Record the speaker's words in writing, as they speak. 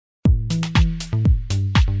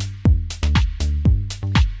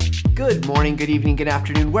Good morning, good evening, good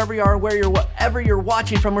afternoon, wherever you are, whatever you're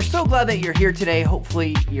watching from. We're so glad that you're here today.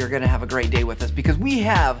 Hopefully you're going to have a great day with us because we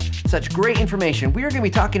have such great information. We are going to be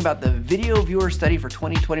talking about the video viewer study for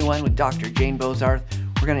 2021 with Dr. Jane Bozarth.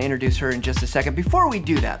 We're going to introduce her in just a second. Before we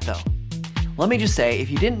do that though, let me just say, if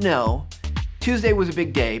you didn't know, Tuesday was a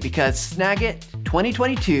big day because Snagit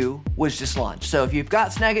 2022 was just launched. So if you've got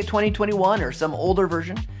Snagit 2021 or some older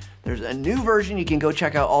version, there's a new version. You can go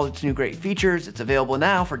check out all its new great features. It's available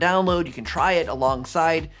now for download. You can try it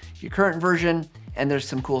alongside your current version, and there's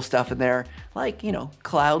some cool stuff in there, like,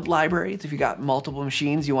 cloud libraries. If you got multiple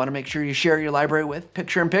machines you want to make sure you share your library with,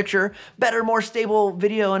 picture-in-picture, better, more stable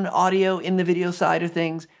video and audio in the video side of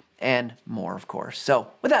things, and more, of course.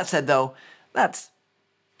 So with that said, though, that's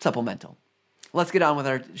supplemental. Let's get on with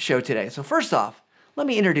our show today. So first off, let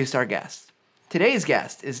me introduce our guest. Today's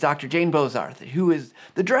guest is Dr. Jane Bozarth, who is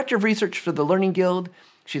the Director of Research for the Learning Guild.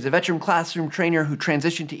 She's a veteran classroom trainer who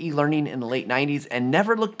transitioned to e-learning in the late 90s and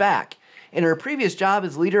never looked back. In her previous job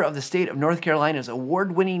as leader of the state of North Carolina's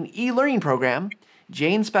award-winning e-learning program,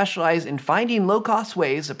 Jane specialized in finding low-cost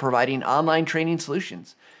ways of providing online training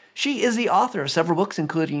solutions. She is the author of several books,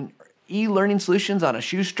 including E-Learning Solutions on a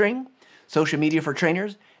Shoestring, Social Media for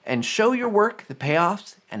Trainers, and Show Your Work, the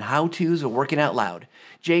Payoffs, and How-Tos of Working Out Loud.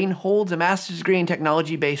 Jane holds a master's degree in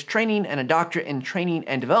technology-based training and a doctorate in training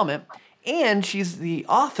and development, and she's the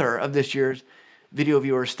author of this year's video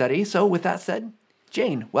viewer study. So with that said,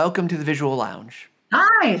 Jane, welcome to the Visual Lounge.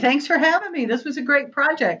 Hi, thanks for having me. This was a great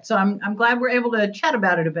project, so I'm glad we're able to chat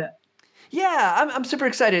about it a bit. Yeah, I'm super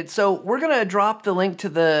excited. So we're going to drop the link to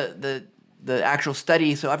the actual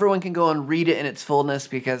study so everyone can go and read it in its fullness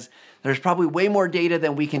because there's probably way more data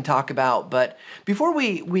than we can talk about. But before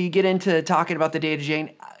we get into talking about the data,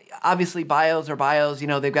 Jane, obviously bios are bios.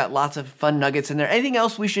 They've got lots of fun nuggets in there. Anything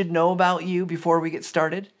else we should know about you before we get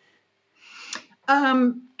started?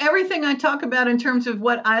 Everything I talk about in terms of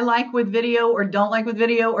what I like with video or don't like with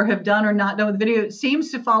video or have done or not done with video seems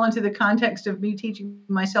to fall into the context of me teaching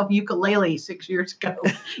myself ukulele 6 years ago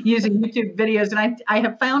using YouTube videos. And I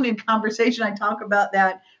have found in conversation I talk about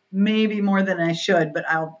that maybe more than I should, but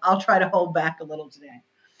I'll try to hold back a little today.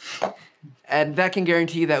 And that can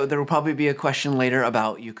guarantee that there will probably be a question later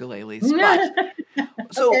about ukuleles. But,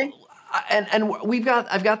 so, okay. And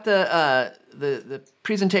I've got the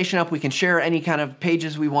presentation up. We can share any kind of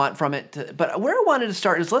pages we want from it. But where I wanted to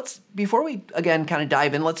start is before we again kind of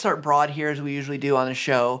dive in, let's start broad here as we usually do on the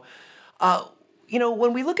show.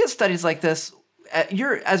 When we look at studies like this,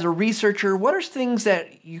 as a researcher, what are things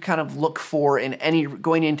that you kind of look for in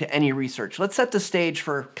going into any research? Let's set the stage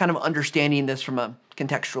for kind of understanding this from a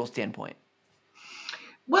contextual standpoint.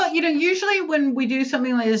 Well, usually when we do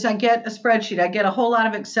something like this, I get a spreadsheet. I get a whole lot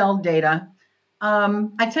of Excel data.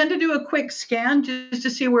 I tend to do a quick scan just to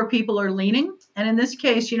see where people are leaning. And in this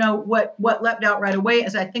case, what leapt out right away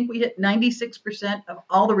is I think we hit 96% of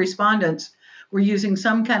all the respondents were using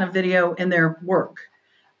some kind of video in their work.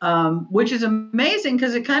 Which is amazing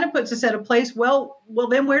because it kind of puts us at a place. Well,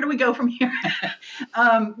 then where do we go from here?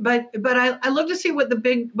 But I look to see what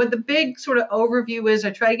the big sort of overview is.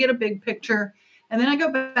 I try to get a big picture, and then I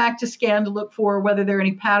go back to scan to look for whether there are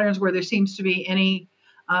any patterns where there seems to be any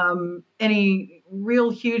real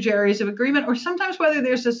huge areas of agreement, or sometimes whether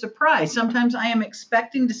there's a surprise. Sometimes I am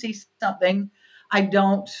expecting to see something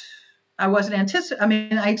I wasn't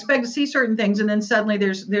anticipating. I expect to see certain things, and then suddenly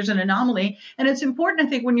there's an anomaly. And it's important, I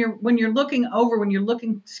think, when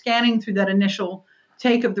you're scanning through that initial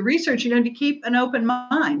take of the research, to keep an open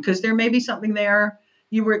mind because there may be something there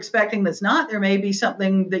you were expecting that's not. There may be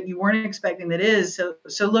something that you weren't expecting that is.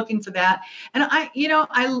 So looking for that. And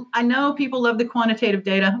I know people love the quantitative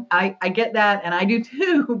data. I get that, and I do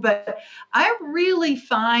too. But I really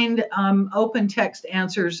find open text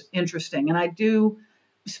answers interesting, and I do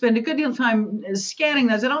spend a good deal of time scanning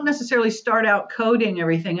those. I don't necessarily start out coding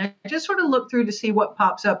everything. I just sort of look through to see what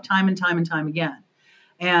pops up time and time and time again.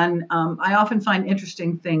 And I often find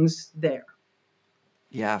interesting things there.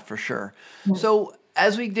 Yeah, for sure. Mm-hmm. So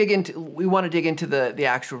as we want to dig into the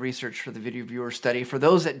actual research for the video viewer study. For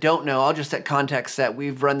those that don't know, I'll just set context that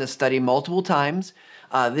we've run this study multiple times.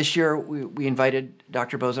 This year, we invited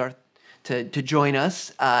Dr. Bozarth to join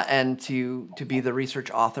us and to be the research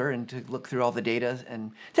author and to look through all the data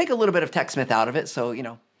and take a little bit of TechSmith out of it. So,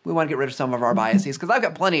 we want to get rid of some of our biases because I've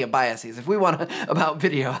got plenty of biases. If we want about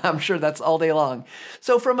video, I'm sure that's all day long.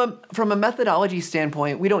 So from a methodology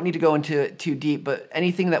standpoint, we don't need to go into it too deep, but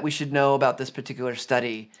anything that we should know about this particular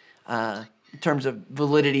study in terms of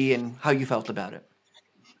validity and how you felt about it?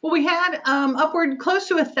 Well, we had upward close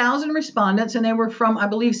to 1,000 respondents, and they were from, I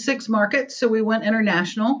believe, 6 markets. So we went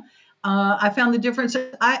international. I found the difference.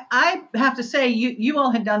 I have to say, you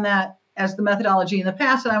all had done that as the methodology in the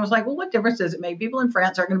past, and I was like, well, what difference does it make? People in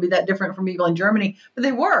France aren't going to be that different from people in Germany, but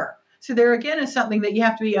they were. So there again is something that you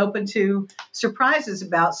have to be open to surprises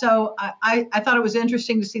about. So I thought it was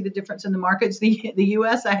interesting to see the difference in the markets. The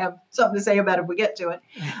U.S. I have something to say about if we get to it.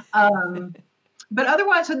 But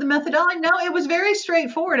otherwise, with the methodology, no, it was very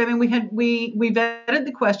straightforward. I mean, we vetted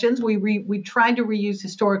the questions. We tried to reuse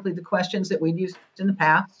historically the questions that we'd used in the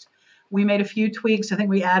past. We made a few tweaks. I think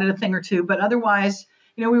we added a thing or two, but otherwise,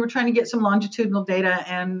 we were trying to get some longitudinal data,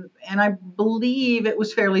 and I believe it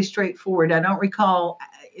was fairly straightforward. I don't recall.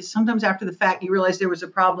 Sometimes after the fact, you realize there was a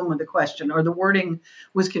problem with the question or the wording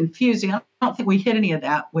was confusing. I don't think we hit any of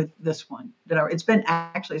that with this one. It's been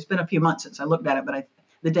a few months since I looked at it, but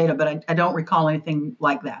I don't recall anything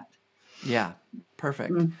like that. Yeah,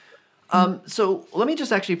 perfect. So let me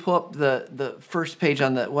just actually pull up the first page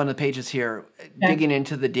on one of the pages here, digging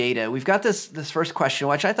into the data. We've got this first question,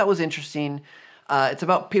 which I thought was interesting. It's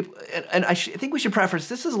about people, and I think we should preface,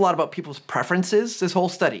 this is a lot about people's preferences, this whole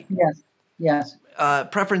study. Yes.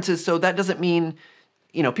 Preferences, so that doesn't mean,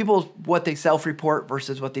 people, what they self-report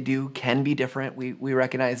versus what they do can be different. We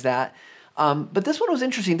recognize that. But this one was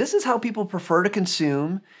interesting. This is how people prefer to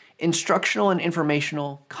consume instructional and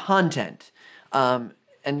informational content. And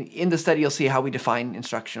in the study, you'll see how we define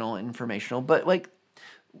instructional and informational. But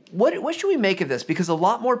what should we make of this? Because a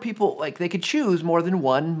lot more people, they could choose more than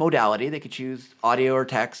one modality. They could choose audio or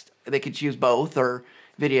text. They could choose both or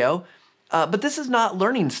video. But this is not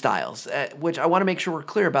learning styles, which I want to make sure we're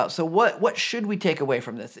clear about. So what should we take away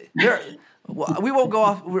from this? We won't go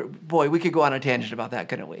off. Boy, we could go on a tangent about that,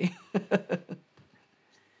 couldn't we?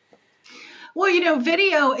 Well,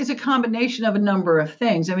 video is a combination of a number of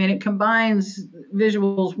things. I mean, it combines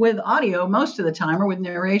visuals with audio most of the time, or with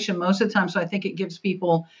narration most of the time. So I think it gives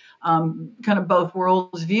people kind of both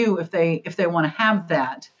worlds view if they want to have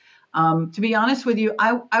that. To be honest with you,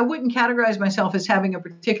 I wouldn't categorize myself as having a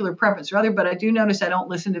particular preference or other, but I do notice I don't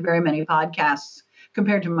listen to very many podcasts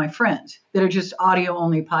compared to my friends that are just audio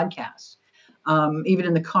only podcasts, even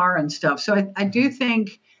in the car and stuff. So I do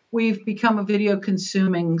think we've become a video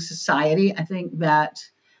consuming society. I think that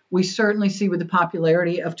we certainly see with the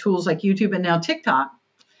popularity of tools like YouTube and now TikTok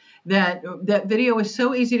that video is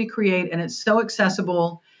so easy to create and it's so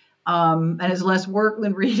accessible. And is less work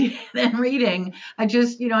than reading. I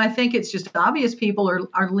think it's just obvious people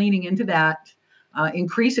are leaning into that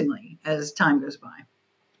increasingly as time goes by.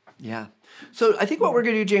 Yeah. So I think what we're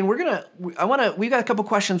going to do, Jane, we've got a couple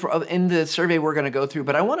questions in the survey we're going to go through,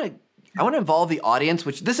 but I want to involve the audience,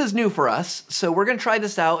 which this is new for us. So we're going to try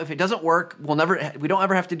this out. If it doesn't work, we don't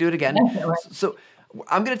ever have to do it again. Right. So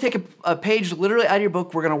I'm going to take a page literally out of your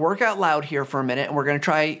book. We're going to work out loud here for a minute, and we're going to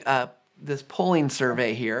try this polling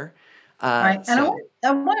survey here. Right. And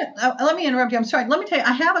let me interrupt you. I'm sorry. Let me tell you,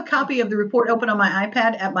 I have a copy of the report open on my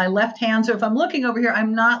iPad at my left hand. So if I'm looking over here,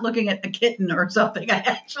 I'm not looking at a kitten or something.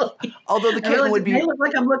 Although the kitten would be. It may look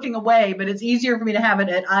like I'm looking away, but it's easier for me to have it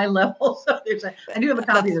at eye level. So I do have a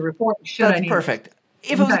copy of the report. That's perfect.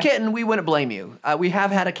 If it was a kitten, we wouldn't blame you. We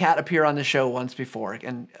have had a cat appear on the show once before,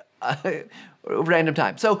 and random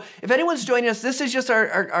time. So if anyone's joining us, this is just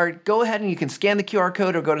our go ahead and you can scan the QR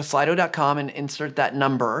code or go to slido.com and insert that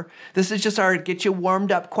number. This is just our get you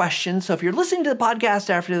warmed up question. So if you're listening to the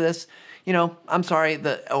podcast after this, I'm sorry,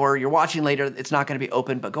 or you're watching later, it's not going to be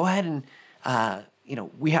open, but go ahead and,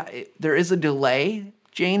 there is a delay,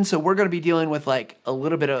 Jane, so we're going to be dealing with a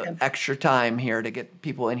little bit of extra time here to get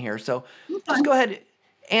people in here. So just go ahead.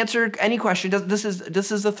 Answer any question. This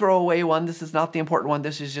is a throwaway one. This is not the important one.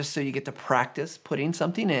 This is just so you get to practice putting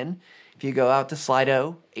something in. If you go out to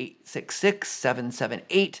Slido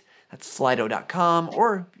 866-778, that's slido.com,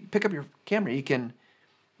 or pick up your camera, you can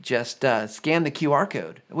just scan the QR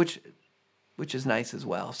code, which is nice as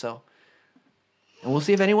well. So, and we'll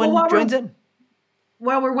see if anyone joins in.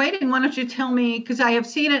 While we're waiting, why don't you tell me, because I have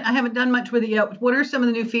seen it, I haven't done much with it yet. What are some of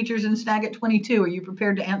the new features in Snagit 22? Are you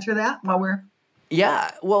prepared to answer that while we're...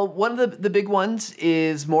 Yeah, well, one of the big ones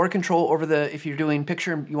is more control over if you're doing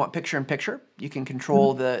you want picture-in-picture, you can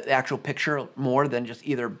control the actual picture more than just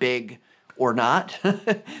either big or not.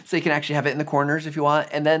 So you can actually have it in the corners if you want.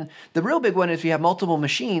 And then the real big one is if you have multiple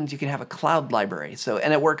machines, you can have a cloud library.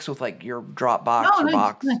 And it works with your Dropbox or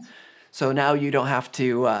Box. Nice. So now you don't have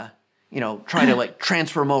to try to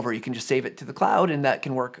transfer them over. You can just save it to the cloud, and that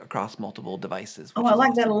can work across multiple devices. Oh, I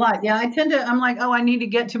like that a lot. Yeah, I'm like, I need to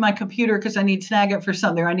get to my computer because I need Snagit for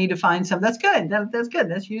something, or I need to find something. That's good. That's good.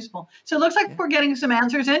 That's useful. So it looks like we're getting some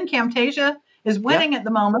answers in. Camtasia is winning at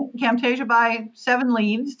the moment. Camtasia by 7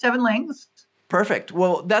 links. Perfect.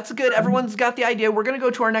 Well, that's good. Everyone's got the idea. We're going to go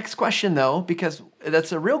to our next question, though, because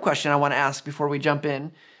that's a real question I want to ask before we jump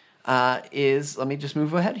in. Let me just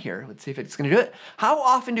move ahead here. Let's see if it's going to do it. How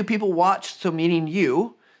often do people watch, so meaning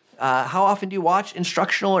you, how often do you watch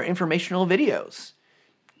instructional or informational videos?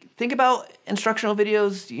 Think about instructional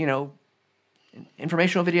videos,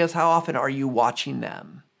 informational videos. How often are you watching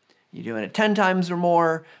them? You doing it 10 times or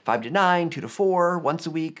more, 5 to 9, 2 to 4, once a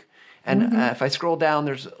week? And if I scroll down,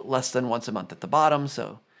 there's less than once a month at the bottom.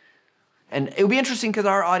 And it would be interesting because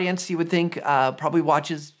our audience, you would think, probably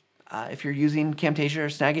watches, if you're using Camtasia or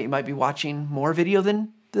Snagit, you might be watching more video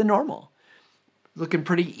than normal. Looking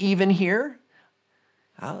pretty even here.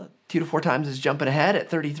 2 to 4 times is jumping ahead at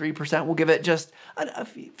 33%. We'll give it just a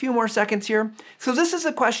few more seconds here. So this is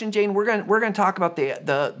a question, Jane. We're going to talk about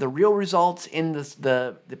the real results in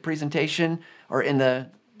the presentation or in the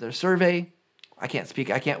survey. I can't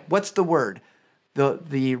speak. What's the word?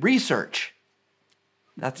 The research.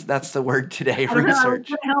 That's the word today. I don't know, I was Research.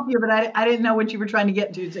 trying to help you, but I didn't know what you were trying to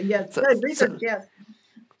get to. So yes, research. Yes.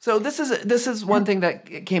 So this is one thing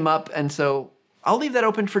that came up, and so I'll leave that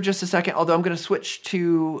open for just a second. Although I'm going to switch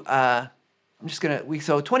to so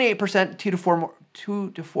 28%,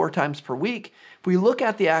 2 to 4 times per week. If we look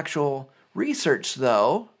at the actual research,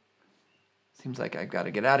 though, seems like I've got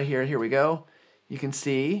to get out of here. Here we go. You can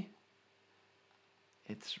see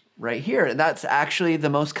it's right here, and that's actually the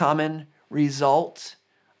most common result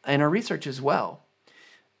in our research as well.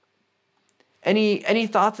 Any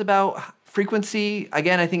thoughts about frequency?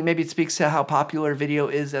 Again, I think maybe it speaks to how popular video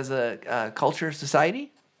is as a culture,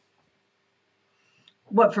 society.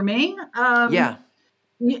 What, for me? Yeah.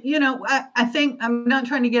 I think I'm not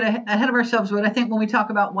trying to get ahead of ourselves, but I think when we talk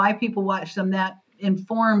about why people watch them, that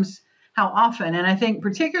informs how often. And I think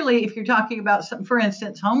particularly if you're talking about something, for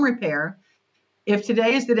instance, home repair, if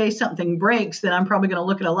today is the day something breaks, then I'm probably going to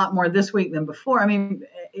look at a lot more this week than before. I mean,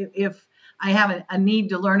 if I have a need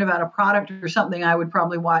to learn about a product or something, I would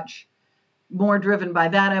probably watch more driven by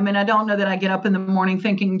that. I mean, I don't know that I get up in the morning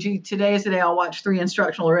thinking, gee, today is the day I'll watch 3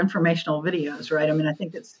 instructional or informational videos, right? I mean, I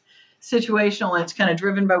think it's situational and it's kind of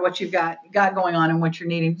driven by what you've got going on and what you're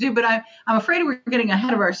needing to do. But I'm afraid we're getting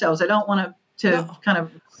ahead of ourselves. I don't want to kind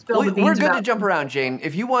of spill the beans. We're good to jump around, Jane.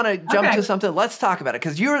 If you want to jump to something, let's talk about it,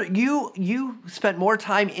 because you spent more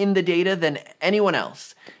time in the data than anyone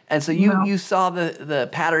else. And so you saw the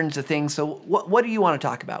patterns of things. So what do you want to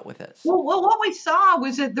talk about with this? Well, what we saw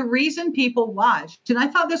was that the reason people watched, and I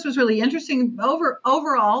thought this was really interesting,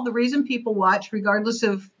 overall, the reason people watched, regardless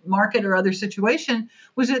of market or other situation,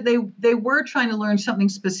 was that they were trying to learn something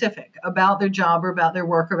specific about their job or about their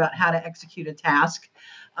work or about how to execute a task.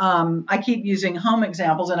 I keep using home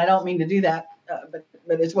examples, and I don't mean to do that, but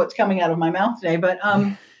it's what's coming out of my mouth today. But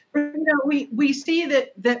we see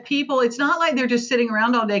that people, it's not like they're just sitting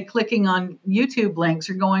around all day clicking on YouTube links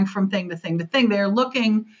or going from thing to thing to thing. They're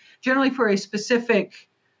looking generally for a specific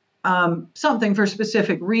something for a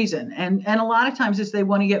specific reason, and a lot of times it's they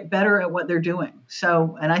want to get better at what they're doing.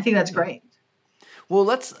 So, and I think that's great. Well,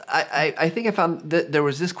 I think I found that there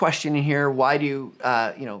was this question in here. Why do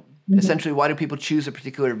essentially, why do people choose a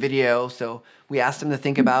particular video? So we asked them to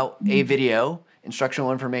think about a video,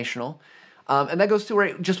 instructional, informational. And that goes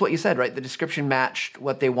to just what you said, right? The description matched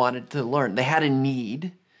what they wanted to learn. They had a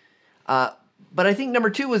need. But I think number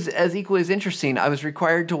 2 was as equally as interesting. I was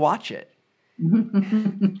required to watch it.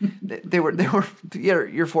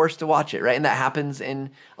 You're forced to watch it, right? And that happens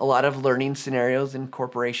in a lot of learning scenarios in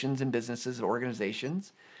corporations and businesses and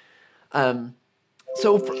organizations.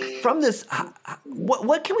 So from this,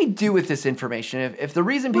 what can we do with this information? If the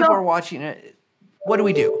reason people are watching it, what do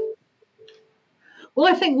we do? Well,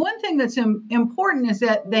 I think one thing that's important is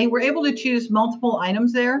that they were able to choose multiple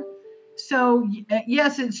items there. So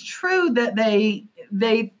yes, it's true that they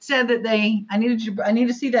said that I need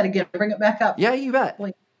to see that again. Bring it back up. Yeah, you bet.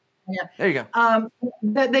 Yeah. There you go.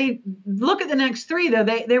 That they look at the next 3 though.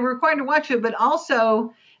 They were required to watch it, but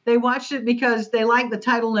also they watched it because they liked the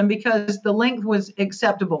title and because the length was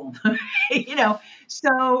acceptable.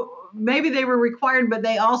 So maybe they were required, but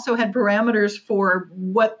they also had parameters for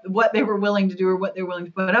what they were willing to do or what they're willing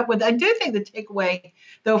to put up with. I do think the takeaway,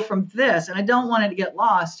 though, from this, and I don't want it to get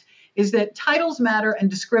lost, is that titles matter and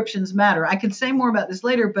descriptions matter. I could say more about this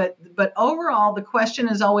later, but overall, the question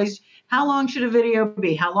is always, how long should a video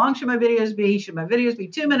be? How long should my videos be? Should my videos be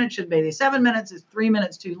 2 minutes? Should they be 7 minutes? Is 3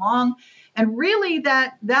 minutes too long? And really,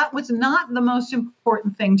 that was not the most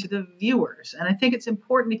important thing to the viewers. And I think it's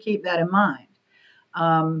important to keep that in mind.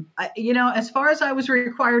 As far as I was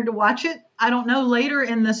required to watch it, I don't know. Later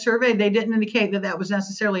in the survey, they didn't indicate that was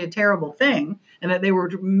necessarily a terrible thing and that they were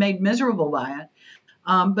made miserable by it.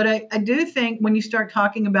 But I do think when you start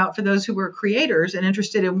talking about, for those who are creators and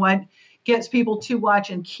interested in what gets people to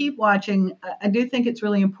watch and keep watching, I do think it's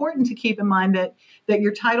really important to keep in mind that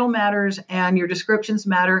your title matters and your descriptions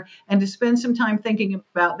matter, and to spend some time thinking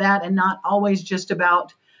about that and not always just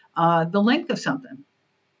about the length of something.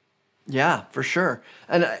 Yeah, for sure.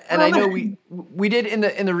 And I know we did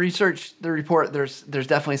in the research, the report, there's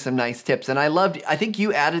definitely some nice tips. And I think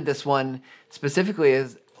you added this one specifically,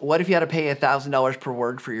 is what if you had to pay $1,000 per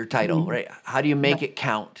word for your title, right? How do you make it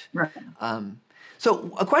count? Right.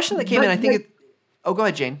 So a question that came in, I think go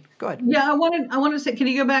ahead, Jane. Go ahead. Yeah, I wanted to say, can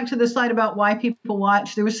you go back to the slide about why people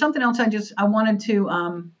watch? There was something else I wanted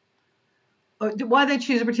to why they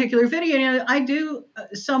choose a particular video. You know, I do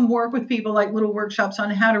some work with people, like little workshops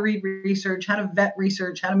on how to read research, how to vet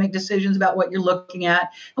research, how to make decisions about what you're looking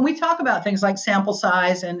at. And we talk about things like sample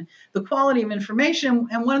size and the quality of information.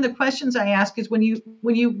 And one of the questions I ask is, when you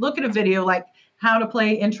look at a video like how to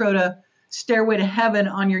play Intro to Stairway to Heaven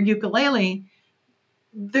on your ukulele,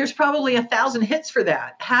 there's probably 1,000 hits for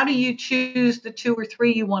that. How do you choose the 2 or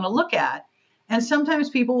 3 you want to look at? And sometimes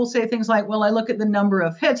people will say things like, well, I look at the number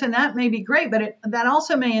of hits, and that may be great, but that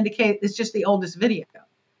also may indicate it's just the oldest video,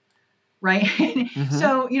 right? Mm-hmm.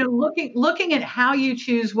 So, you know, looking at how you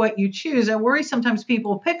choose what you choose, I worry sometimes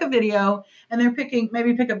people pick a video and they're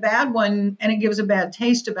maybe pick a bad one, and it gives a bad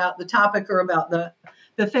taste about the topic or about the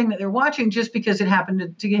thing that they're watching just because it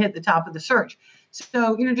happened to hit the top of the search.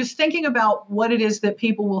 So, you know, just thinking about what it is that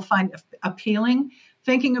people will find appealing,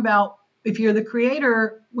 thinking about, if you're the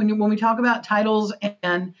creator, when we talk about titles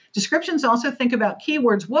and descriptions, also think about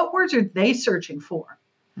keywords. What words are they searching for?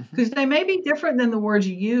 Because they may be different than the words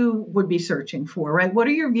you would be searching for, right? What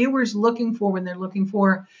are your viewers looking for when they're looking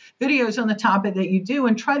for videos on the topic that you do?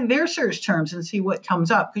 And try their search terms and see what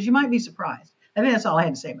comes up, because you might be surprised. I think that's all I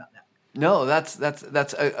had to say about that. No, that's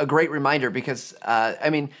a great reminder, because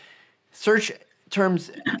I mean, search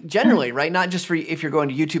terms generally, right? Not just for if you're going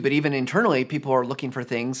to YouTube, but even internally, people are looking for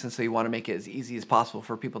things, and so you want to make it as easy as possible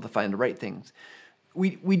for people to find the right things.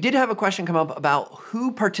 We did have a question come up about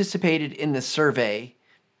who participated in the survey,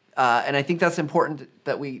 and I think that's important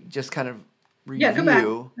that we just kind of review. Yeah, go back.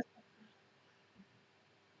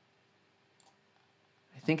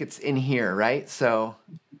 I think it's in here, right? So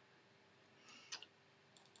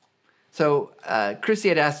Christy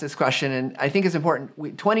had asked this question, and I think it's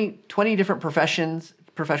important. 20 different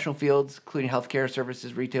professional fields, including healthcare,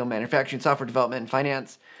 services, retail, manufacturing, software development, and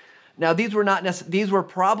finance. Now, these were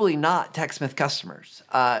probably not TechSmith customers.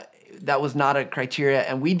 That was not a criteria,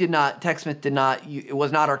 and TechSmith it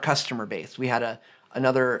was not our customer base. We had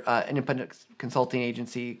another independent consulting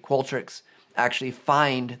agency, Qualtrics, actually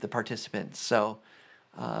find the participants. So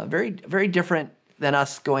very, very different than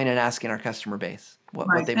us going and asking our customer base what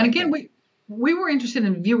they might think. We were interested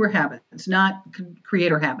in viewer habits, not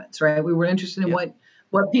creator habits, right? We were interested in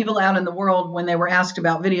what people out in the world, when they were asked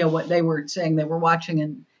about video, what they were saying they were watching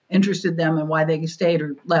and interested them, and why they stayed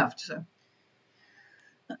or left.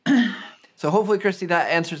 So hopefully, Christy, that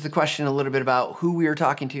answers the question a little bit about who we were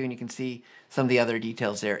talking to, and you can see some of the other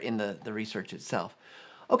details there in the research itself.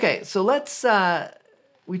 Okay, so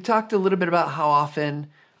we talked a little bit about how often,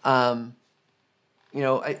 I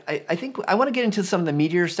think I want to get into some of the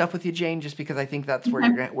meatier stuff with you, Jane, just because I think that's where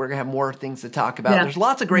we're going to have more things to talk about. Yeah. There's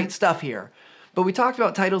lots of great stuff here, but we talked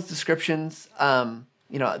about titles, descriptions.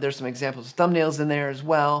 There's some examples of thumbnails in there as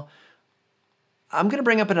well. I'm going to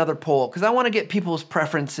bring up another poll because I want to get people's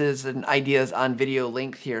preferences and ideas on video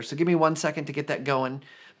length here. So give me 1 second to get that going.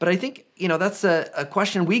 But I think, that's a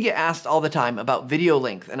question we get asked all the time about video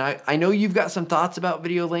length. And I know you've got some thoughts about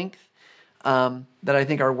video length that I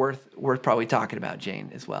think are worth probably talking about,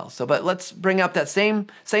 Jane, as well. So, but let's bring up that same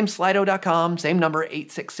Slido.com, same number,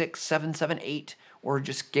 866-778, or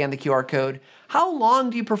just scan the QR code. How long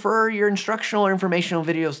do you prefer your instructional or informational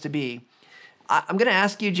videos to be? I'm going to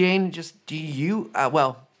ask you, Jane, just do you,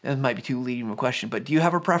 it might be too leading of a question, but do you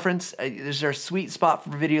have a preference? Is there a sweet spot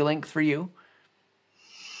for video length for you?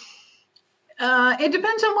 It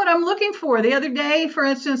depends on what I'm looking for. The other day, for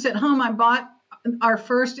instance, at home, I bought our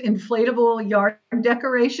first inflatable yard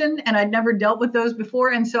decoration, and I'd never dealt with those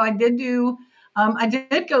before. And so I did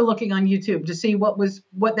go looking on YouTube to see what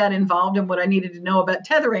that involved and what I needed to know about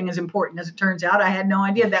tethering. As important as it turns out, I had no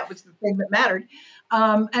idea that was the thing that mattered.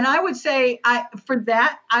 And I would say for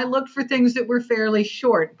that, I looked for things that were fairly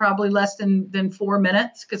short, probably less than 4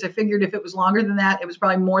 minutes, because I figured if it was longer than that, it was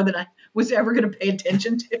probably more than I was ever going to pay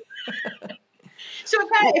attention to. So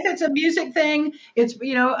if it's a music thing, it's,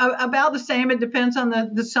 about the same. It depends on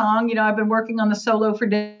the song. I've been working on the solo for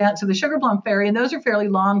Dance of the Sugar Plum Fairy, and those are fairly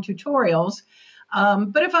long tutorials.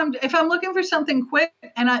 But if I'm looking for something quick,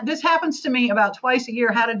 and this happens to me about twice a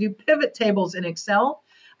year, how to do pivot tables in Excel.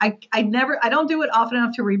 I don't do it often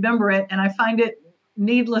enough to remember it, and I find it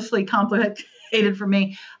needlessly complicated for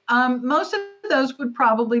me. Most of those would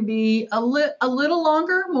probably be a little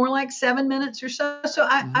longer, more like 7 minutes or so. So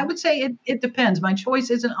I would say it depends. My choice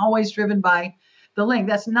isn't always driven by the length.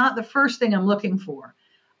 That's not the first thing I'm looking for.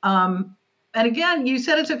 And again, you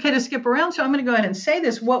said it's okay to skip around, so I'm going to go ahead and say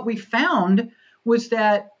this. What we found was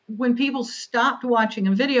that when people stopped watching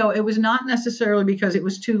a video, it was not necessarily because it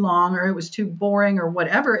was too long or it was too boring or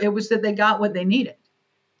whatever. It was that they got what they needed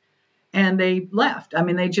and they left. I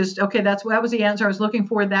mean, they just, okay, that was the answer I was looking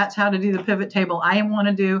for. That's how to do the pivot table I want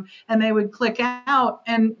to do. And they would click out,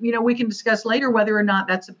 and, we can discuss later whether or not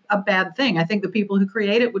that's a bad thing. I think the people who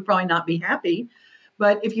create it would probably not be happy.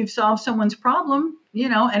 But if you've solved someone's problem,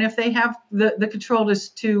 and if they have the control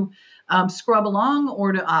to scrub along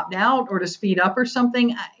or to opt out or to speed up or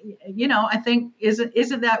something, I think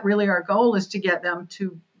isn't that really our goal, is to get them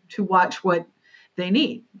to watch what they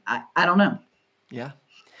need? I don't know. Yeah.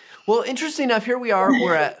 Well, interesting enough, here we are.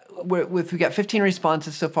 We got 15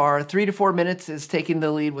 responses so far. 3 to 4 minutes is taking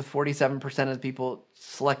the lead with 47% of the people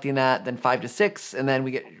selecting that. Then 5 to 6, and then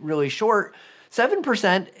we get really short.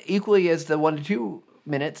 7%, equally as the 1 to 2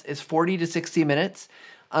 minutes, is 40 to 60 minutes.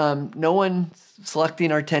 No one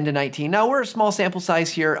selecting our 10 to 19. Now, we're a small sample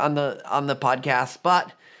size here on the podcast,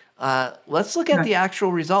 but let's look at the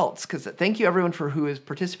actual results, because thank you everyone who has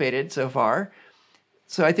participated so far.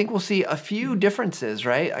 So I think we'll see a few differences,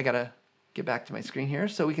 right? I got to get back to my screen here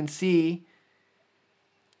so we can see.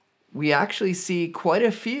 We actually see quite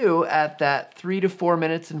a few at that 3 to 4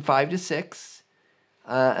 minutes and 5 to 6.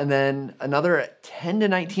 And then another at 10 to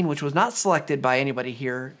 19, which was not selected by anybody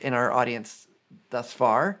here in our audience thus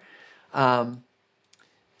far.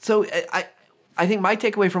 So I think my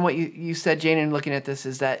takeaway from what you said, Jane, in looking at this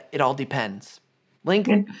is that it all depends. Link,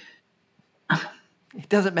 it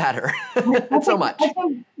doesn't matter so much.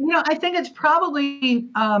 I think it's probably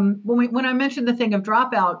when I mentioned the thing of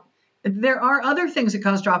dropout, there are other things that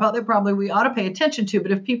cause dropout that probably we ought to pay attention to.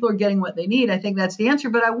 But if people are getting what they need, I think that's the answer.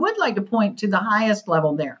 But I would like to point to the highest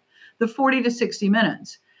level there, the 40 to 60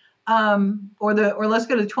 minutes, or let's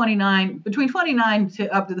go to 29, between 29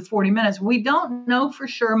 to up to the 40 minutes. We don't know for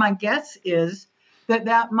sure. My guess is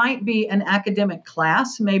that might be an academic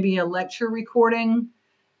class, maybe a lecture recording.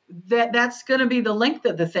 That's going to be the length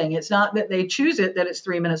of the thing. It's not that they choose it, that it's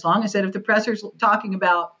 3 minutes long. I said if the professor's talking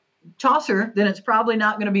about Chaucer, then it's probably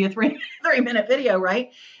not going to be a 3 minute video,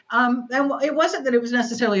 right? And it wasn't that it was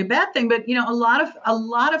necessarily a bad thing, but a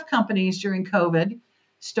lot of companies during COVID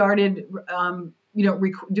started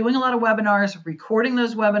doing a lot of webinars, recording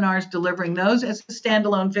those webinars, delivering those as a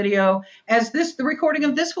standalone video. The recording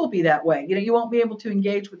of this will be that way. You won't be able to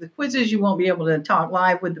engage with the quizzes, you won't be able to talk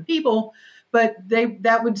live with the people. But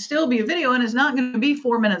that would still be a video, and it's not going to be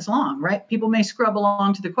 4 minutes long, right? People may scrub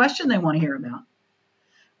along to the question they want to hear about.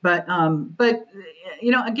 But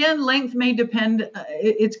again, length may depend.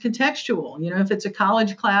 It's contextual. If it's a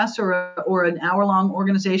college class or an hour-long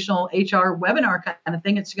organizational HR webinar kind of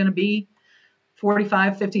thing, it's going to be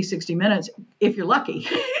 45, 50, 60 minutes. If you're lucky,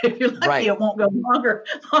 right. It won't go longer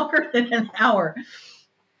than an hour.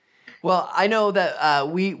 Well, I know that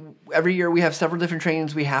every year we have several different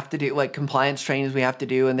trainings we have to do, like compliance trainings we have to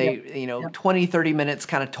do, and they, 20, 30 minutes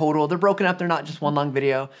kind of total. They're broken up. They're not just one long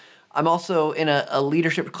video. I'm also in a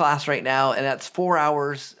leadership class right now, and that's 4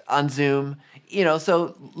 hours on Zoom.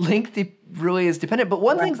 So length really is dependent. But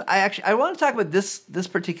one thing I want to talk about this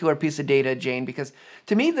particular piece of data, Jane, because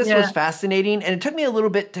to me this was fascinating, and it took me a little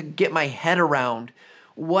bit to get my head around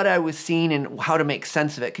what I was seeing and how to make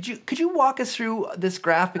sense of it. Could you walk us through this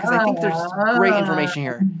graph? Because I think there's great information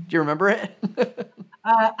here. Do you remember it?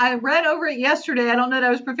 I read over it yesterday. I don't know that I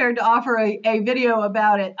was prepared to offer a video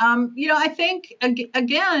about it. I think,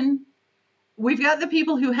 again, we've got the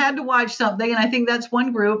people who had to watch something, and I think that's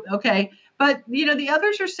one group. Okay. But, the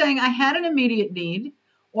others are saying I had an immediate need,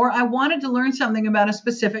 or I wanted to learn something about a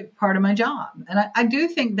specific part of my job. And I do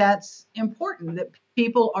think that's important, that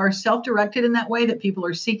people are self-directed in that way, that people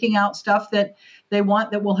are seeking out stuff that they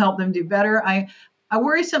want that will help them do better. I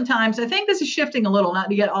worry sometimes, I think this is shifting a little, not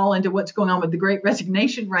to get all into what's going on with the Great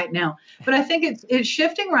Resignation right now, but I think it's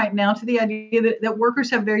shifting right now to the idea that workers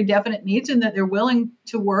have very definite needs and that they're willing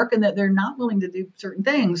to work and that they're not willing to do certain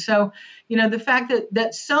things. So, the fact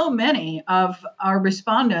that so many of our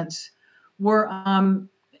respondents were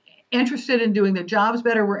interested in doing their jobs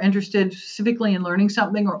better, were interested specifically in learning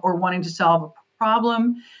something or wanting to solve a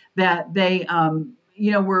problem, that they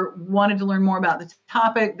wanted to learn more about the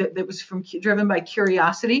topic, that was driven by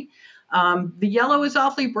curiosity. The yellow is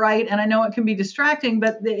awfully bright, and I know it can be distracting,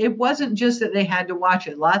 but it wasn't just that they had to watch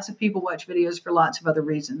it. Lots of people watch videos for lots of other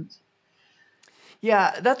reasons.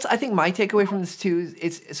 Yeah, that's, I think, my takeaway from this too.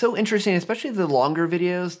 It's so interesting, especially the longer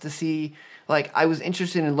videos, to see, like, I was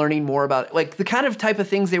interested in learning more about, like, the kind of type of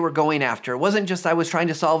things they were going after. It wasn't just I was trying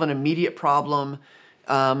to solve an immediate problem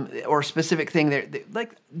or a specific thing.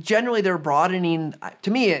 Like, generally, they're broadening.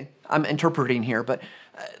 To me, I'm interpreting here, but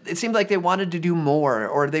it seemed like they wanted to do more,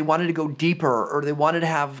 or they wanted to go deeper, or they wanted to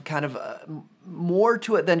have kind of more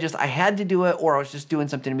to it than just I had to do it, or I was just doing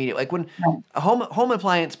something immediate. Like when a home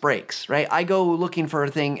appliance breaks, right? I go looking for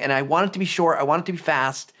a thing, and I want it to be short. I want it to be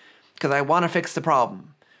fast because I want to fix the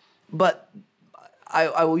problem. But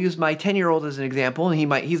I will use my 10-year-old as an example,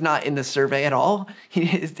 and he's not in this survey at all.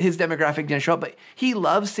 His demographic didn't show up, but he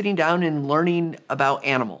loves sitting down and learning about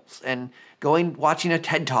animals and watching a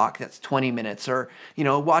TED Talk that's 20 minutes, or,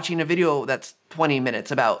 watching a video that's 20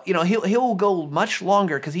 minutes about, he'll go much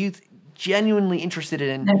longer because he's genuinely interested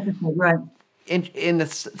in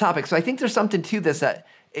this topic. So I think there's something to this that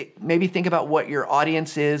maybe think about what your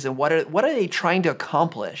audience is and what are they trying to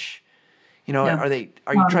accomplish? Are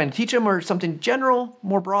you trying to teach them, or something general,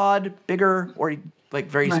 more broad, bigger, or like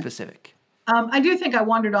very specific? I do think I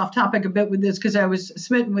wandered off topic a bit with this because I was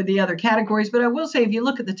smitten with the other categories, but I will say, if you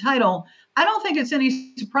look at the title, I don't think it's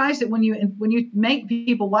any surprise that when you make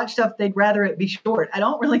people watch stuff, they'd rather it be short. I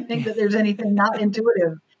don't really think that there's anything not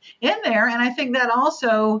intuitive in there. And I think that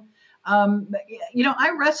also,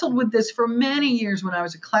 I wrestled with this for many years when I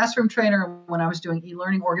was a classroom trainer, when I was doing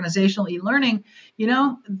e-learning, organizational e-learning.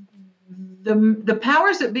 The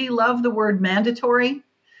powers that be love the word mandatory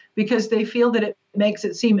because they feel that it makes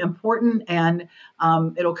it seem important, and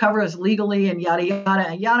it'll cover us legally and yada, yada,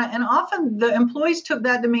 and yada. And often the employees took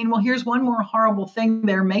that to mean, well, here's one more horrible thing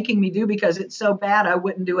they're making me do because it's so bad I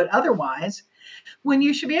wouldn't do it otherwise. When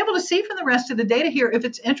you should be able to see from the rest of the data here, if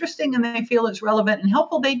it's interesting and they feel it's relevant and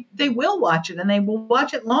helpful, they will watch it, and they will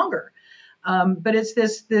watch it longer. But it's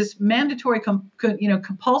this mandatory,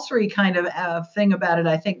 compulsory kind of thing about it,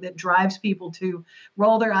 I think, that drives people to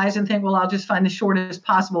roll their eyes and think, well, I'll just find the shortest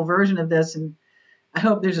possible version of this, and I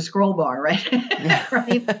hope there's a scroll bar, right?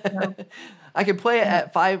 Right. So, I can play it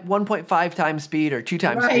at 1.5 times speed or 2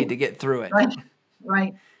 times speed to get through it.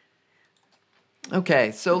 Right.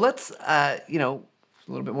 Okay, so let's a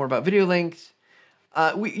little bit more about video links.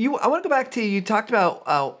 I want to go back to, you talked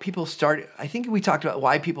about people start. I think we talked about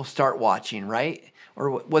why people start watching, right? Or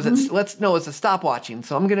was it? It's a stop watching.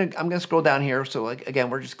 So I'm gonna scroll down here. So again,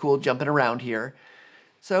 we're just cool jumping around here.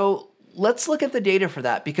 So let's look at the data for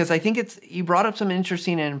that, because I think you brought up some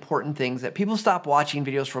interesting and important things, that people stop watching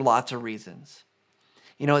videos for lots of reasons.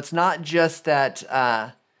 It's not just that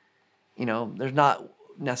there's not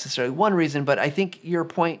necessarily one reason, but I think your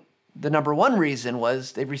point, the number one reason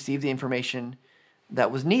was they've received the information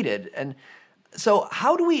that was needed. And so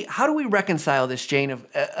how do we reconcile this, Jane,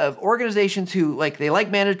 of organizations who they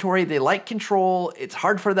like mandatory, they like control, it's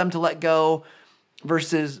hard for them to let go,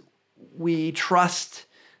 versus we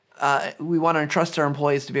want to entrust our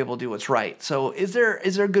employees to be able to do what's right. So is there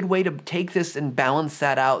a good way to take this and balance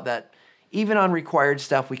that out, that even on required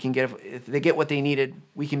stuff we can get, if they get what they needed,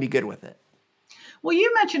 we can be good with it? Well,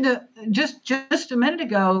 you mentioned just a minute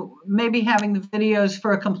ago, maybe having the videos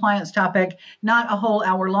for a compliance topic, not a whole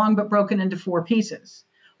hour long, but broken into 4 pieces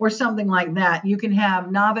or something like that. You can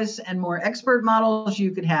have novice and more expert models.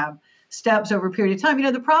 You could have steps over a period of time.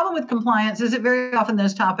 The problem with compliance is that very often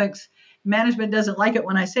those topics, management doesn't like it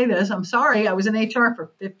when I say this. I'm sorry. I was in HR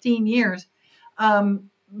for 15 years.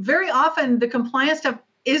 Very often the compliance stuff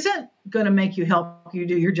isn't going to make you help you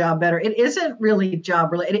do your job better. It isn't really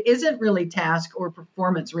job related. It isn't really task or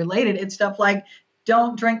performance related. It's stuff like,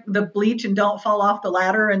 don't drink the bleach and don't fall off the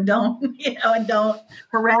ladder and don't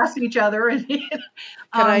harass each other. Can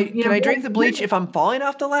I drink the bleach if I'm falling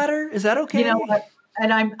off the ladder? Is that okay?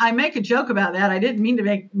 And I make a joke about that. I didn't mean to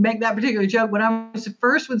make that particular joke. When I was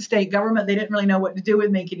first with state government, they didn't really know what to do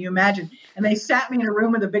with me. Can you imagine? And they sat me in a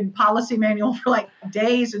room with a big policy manual for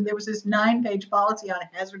days. And there was this 9-page policy on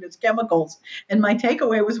hazardous chemicals. And my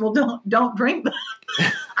takeaway was, well, don't drink them.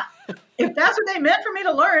 If that's what they meant for me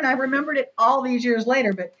to learn, I remembered it all these years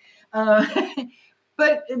later. But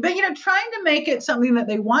trying to make it something that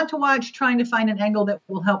they want to watch, trying to find an angle that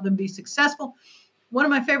will help them be successful. One of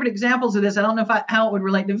my favorite examples of this, I don't know how it would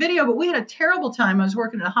relate to video, but we had a terrible time. I was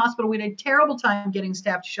working in a hospital. We had a terrible time getting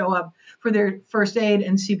staff to show up for their first aid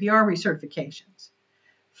and CPR recertifications.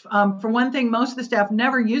 For one thing, most of the staff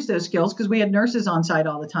never used those skills because we had nurses on site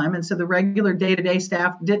all the time. And so the regular day-to-day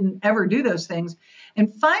staff didn't ever do those things.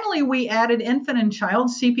 And finally, we added infant and child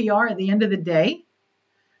CPR at the end of the day.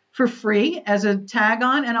 for free as a tag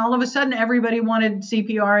on, and all of a sudden everybody wanted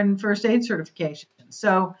CPR and first aid certification.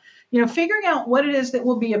 So, figuring out what it is that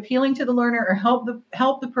will be appealing to the learner or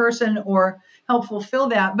help the person or help fulfill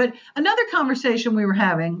that. But another conversation we were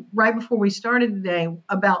having right before we started today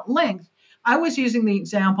about length, I was using the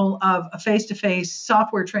example of a face-to-face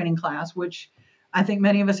software training class, which I think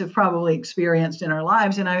many of us have probably experienced in our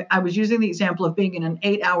lives. And I was using the example of being in an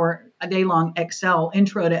 8-hour, a day-long Excel,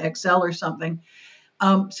 intro to Excel or something.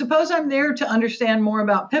 Suppose I'm there to understand more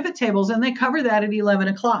about pivot tables, and they cover that at 11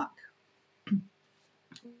 o'clock.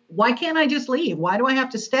 Why can't I just leave? Why do I have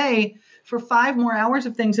to stay for 5 more hours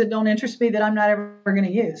of things that don't interest me that I'm not ever going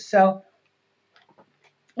to use? So,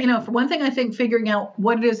 for one thing, I think figuring out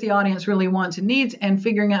what it is the audience really wants and needs and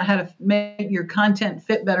figuring out how to make your content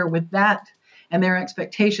fit better with that and their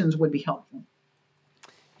expectations would be helpful.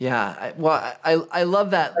 Yeah. I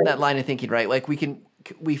love that line of thinking, right? Like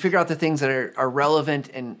we figure out the things that are relevant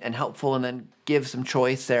and helpful and then give some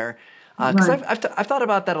choice there. Because I've thought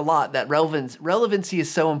about that a lot, that relevancy is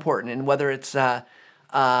so important. And whether it's, I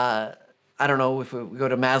don't know if we go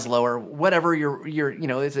to Maslow or whatever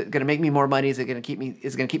is it going to make me more money? Is it going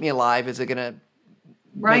to keep me alive? Is it going to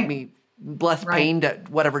make me less pained at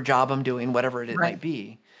whatever job I'm doing, whatever it might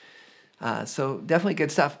be? So definitely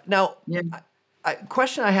good stuff. Now,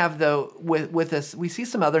 question I have though with this, we see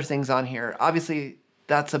some other things on here. Obviously,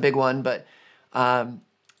 that's a big one, but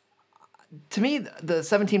to me, the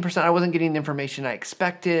 17%, I wasn't getting the information I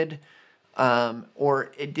expected,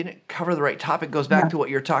 or it didn't cover the right topic. Goes back to what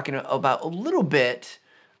you're talking about a little bit,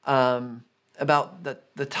 about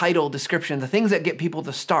the title, description, the things that get people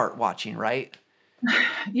to start watching, right?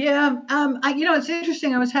 Yeah. It's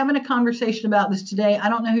interesting. I was having a conversation about this today. I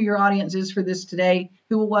don't know who your audience is for this today,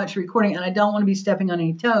 who will watch the recording, and I don't want to be stepping on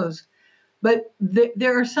any toes. But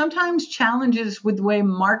there are sometimes challenges with the way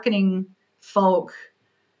marketing folk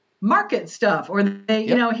market stuff, or they,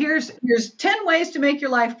 here's 10 ways to make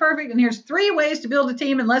your life perfect, and here's 3 ways to build a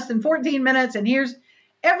team in less than 14 minutes, and here's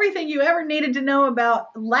everything you ever needed to know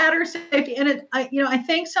about ladder safety. And I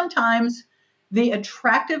think sometimes the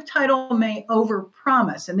attractive title may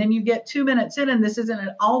overpromise, and then you get 2 minutes in, and this isn't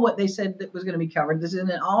at all what they said that was going to be covered. This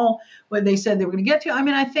isn't at all what they said they were going to get to. I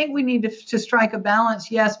mean, I think we need to strike a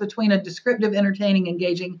balance, yes, between a descriptive, entertaining,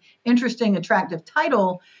 engaging, interesting, attractive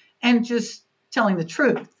title and just telling the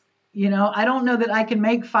truth. I don't know that I can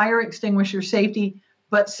make fire extinguisher safety,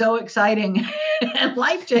 but so exciting and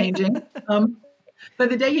life-changing. But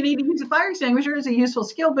the day you need to use a fire extinguisher is a useful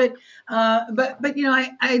skill. But I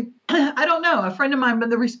don't know. A friend of mine, but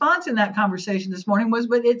the response in that conversation this morning was,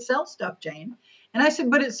 but it sells stuff, Jane. And I said,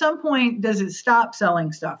 but at some point, does it stop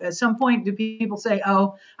selling stuff? At some point, do people say,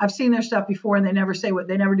 oh, I've seen their stuff before, and they never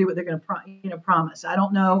do what they're going to promise? I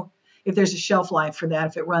don't know if there's a shelf life for that,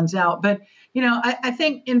 if it runs out. But, I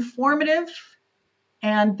think informative,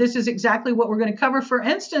 and this is exactly what we're going to cover. For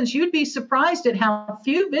instance, you'd be surprised at how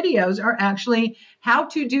few videos are actually how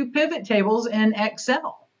to do pivot tables in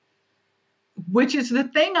Excel, which is the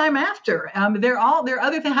thing I'm after. There are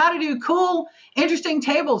other things, how to do cool, interesting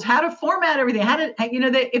tables, how to format everything,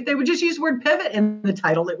 if they would just use the word pivot in the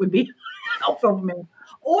title, it would be helpful to me.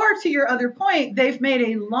 Or to your other point, they've made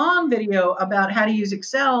a long video about how to use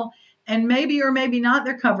Excel, and maybe or maybe not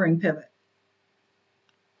they're covering pivot.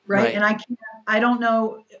 Right. And I don't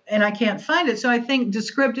know, and I can't find it. So I think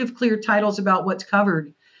descriptive, clear titles about what's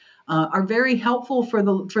covered are very helpful for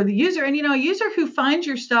the user. And, a user who finds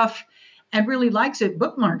your stuff and really likes it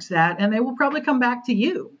bookmarks that, and they will probably come back to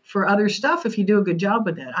you for other stuff if you do a good job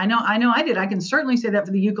with that. I know I did. I can certainly say that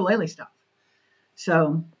for the ukulele stuff.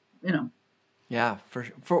 So, Yeah,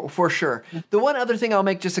 for sure. The one other thing I'll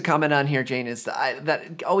make just a comment on here, Jane, is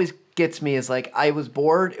that always gets me is like, I was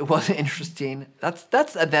bored. It wasn't interesting.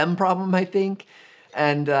 That's a them problem, I think.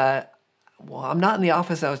 And, I'm not in the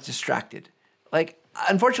office. I was distracted. Like,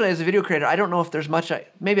 unfortunately, as a video creator, I don't know if there's much.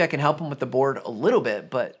 Maybe I can help them with the board a little bit,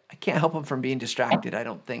 but I can't help them from being distracted, I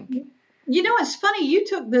don't think. It's funny. You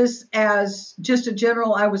took this as just a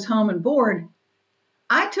general, I was home and bored.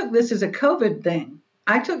 I took this as a COVID thing.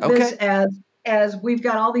 I took this as we've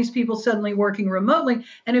got all these people suddenly working remotely.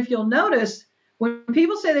 And if you'll notice, when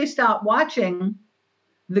people say they stop watching,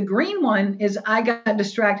 the green one is I got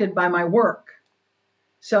distracted by my work.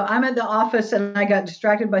 So I'm at the office and I got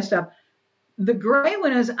distracted by stuff. The gray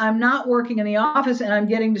one is I'm not working in the office and I'm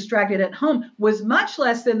getting distracted at home, was much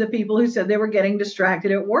less than the people who said they were getting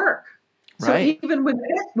distracted at work. Right. So even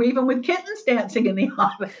with kittens dancing in the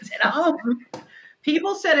office at home,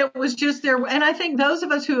 People said it was just there. And I think those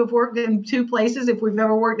of us who have worked in two places, if we've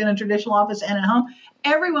ever worked in a traditional office and at home,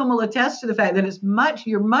 everyone will attest to the fact that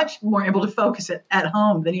you're much more able to focus it at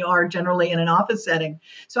home than you are generally in an office setting.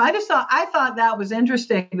 So I thought that was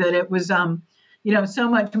interesting that it was, so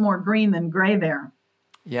much more green than gray there.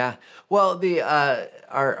 Yeah. Well, the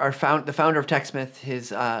founder of TechSmith,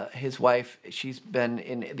 his wife, she's been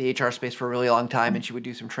in the HR space for a really long time, and she would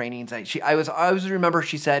do some trainings. I always remember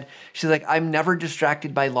she's like, I'm never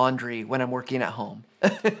distracted by laundry when I'm working at home.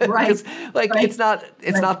 Right. Like right. it's not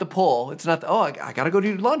the pull. It's not I got to go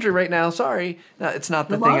do laundry right now. Sorry. No, it's not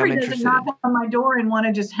the thing I'm interested in. Knock on my door and want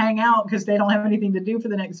to just hang out because they don't have anything to do for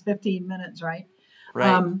the next 15 minutes. Right.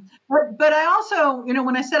 Right. But I also,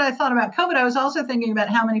 when I said I thought about COVID, I was also thinking about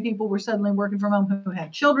how many people were suddenly working from home who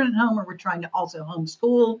had children at home or were trying to also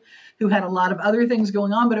homeschool, who had a lot of other things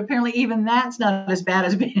going on. But apparently even that's not as bad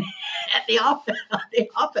as being at the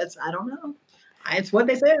office. I don't know. It's what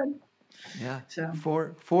they said. Yeah, so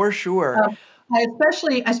for sure. I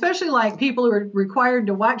especially like people who are required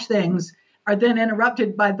to watch things are then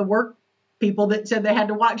interrupted by the work people that said they had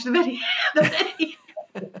to watch the video.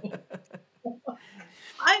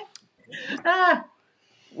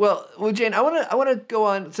 Well, Jane, I want to go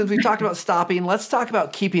on, since we've talked about stopping, let's talk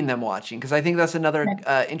about keeping them watching, because I think that's another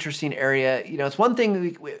interesting area. It's one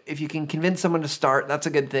thing if you can convince someone to start, that's a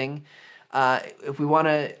good thing. If we want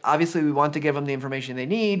to, obviously we want to give them the information they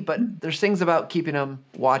need, but there's things about keeping them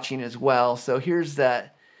watching as well. So here's the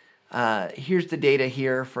data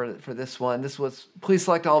here for this one. This was, please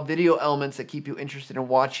select all video elements that keep you interested in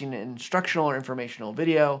watching an instructional or informational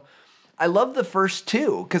video. I love the first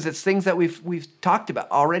two because it's things that we've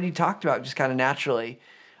already talked about just kind of naturally.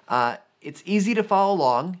 It's easy to follow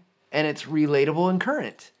along and it's relatable and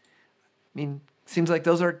current. I mean, seems like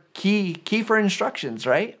those are key for instructions,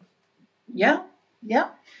 right? Yeah.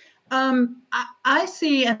 I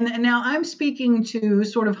see, and now I'm speaking to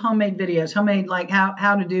sort of homemade videos, like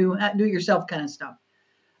how to do it yourself kind of stuff.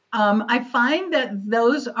 I find that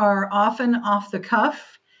those are often off the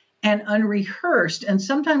cuff and unrehearsed, and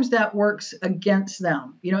sometimes that works against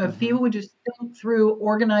them. If people would just think through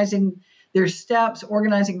organizing their steps,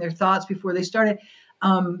 organizing their thoughts before they started,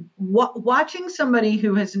 watching somebody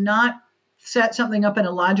who has not set something up in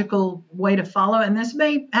a logical way to follow, and this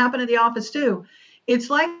may happen at the office too.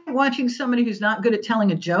 It's like watching somebody who's not good at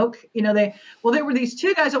telling a joke. There were these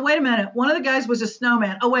two guys. Oh, wait a minute. One of the guys was a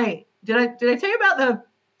snowman. Oh, wait. Did I tell you about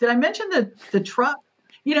did I mention the truck?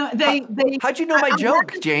 How'd you know my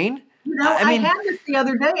joke, Jane? I had this the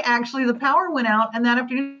other day. Actually, the power went out, and that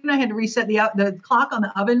afternoon I had to reset the clock on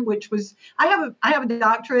the oven, which was I have a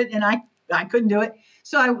doctorate, and I couldn't do it.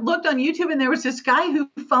 So I looked on YouTube, and there was this guy who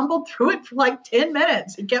fumbled through it for like 10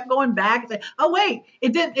 minutes. It kept going back and said, "Oh wait,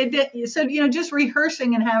 it did." So just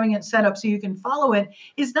rehearsing and having it set up so you can follow it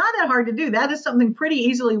is not that hard to do. That is something pretty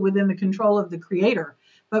easily within the control of the creator.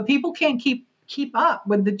 But people can't keep up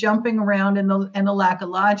with the jumping around and the lack of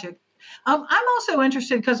logic. I'm also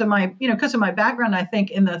interested because of my background, I think,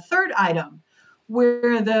 in the third item,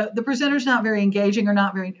 where the presenter's not very engaging or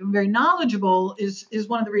not very, very knowledgeable is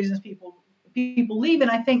one of the reasons people leave.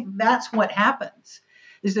 And I think that's what happens,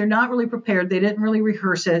 is they're not really prepared. They didn't really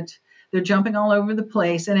rehearse it. They're jumping all over the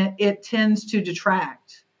place, and it tends to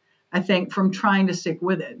detract, I think, from trying to stick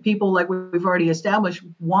with it. People, like we've already established,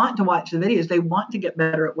 want to watch the videos. They want to get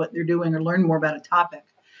better at what they're doing or learn more about a topic.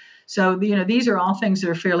 So, these are all things that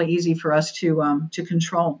are fairly easy for us to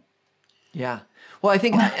control. Yeah. Well, I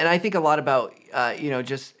think a lot about,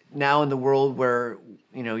 just now in the world where,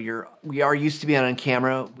 we are used to being on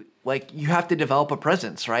camera, like you have to develop a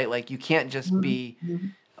presence, right? Like you can't just be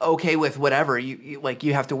okay with whatever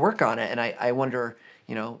you have to work on it. And I wonder,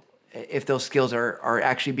 if those skills are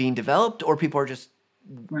actually being developed or people are just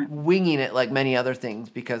winging it like many other things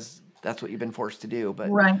because that's what you've been forced to do. But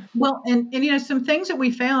right. Well, and some things that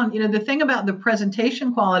we found, the thing about the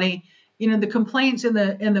presentation quality, the complaints in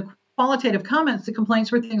the qualitative comments, the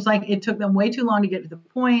complaints were things like it took them way too long to get to the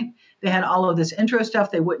point. They had all of this intro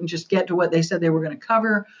stuff. They wouldn't just get to what they said they were going to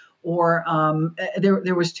cover, or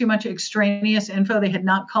there was too much extraneous info. They had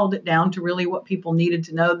not culled it down to really what people needed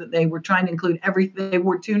to know, that they were trying to include everything. They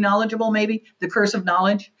were too knowledgeable, maybe the curse of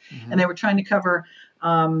knowledge, and they were trying to cover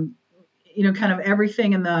kind of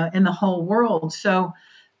everything in the whole world. So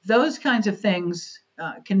those kinds of things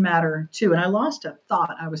can matter too. And I lost a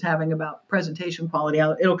thought I was having about presentation quality.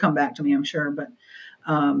 It'll come back to me, I'm sure. But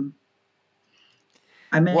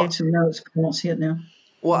I made some notes. I won't see it now.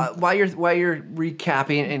 Well, while you're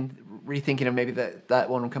recapping and rethinking of maybe that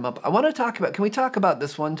one will come up. I want to talk about, can we talk about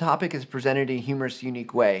this one topic is presented in a humorous,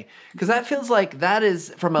 unique way? Because that feels like that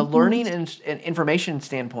is, from a learning and information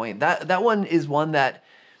standpoint, that one is one that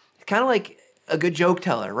kind of like a good joke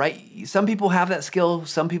teller, right? Some people have that skill.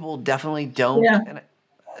 Some people definitely don't. Yeah.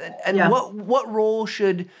 And what role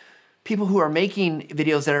should people who are making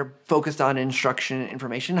videos that are focused on instruction and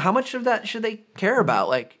information, how much of that should they care about?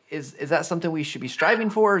 Like, is that something we should be striving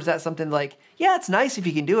for? Or is that something like, yeah, it's nice if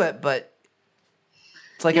you can do it, but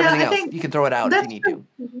it's like everything else. You can throw it out if you need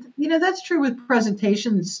to. That's true with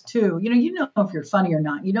presentations too. You know if you're funny or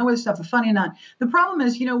not. You know whether stuff is funny or not. The problem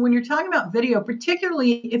is, when you're talking about video,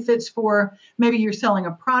 particularly if it's for maybe you're selling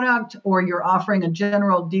a product or you're offering a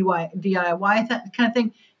general DIY that kind of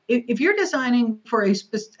thing. If you're designing for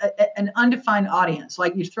an undefined audience,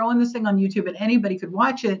 like you're throwing this thing on YouTube and anybody could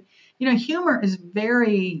watch it, humor is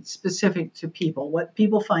very specific to people. What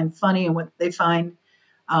people find funny and what they find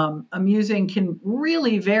amusing can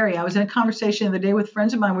really vary. I was in a conversation the other day with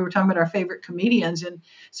friends of mine. We were talking about our favorite comedians, and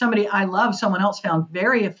somebody I love, someone else found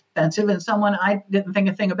very offensive, and someone I didn't think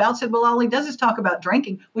a thing about said, well, all he does is talk about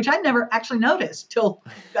drinking, which I'd never actually noticed till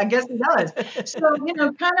I guess he does. So,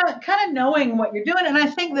 kind of knowing what you're doing. And I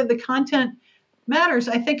think that the content matters.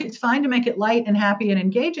 I think it's fine to make it light and happy and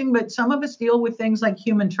engaging, but some of us deal with things like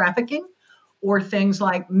human trafficking or things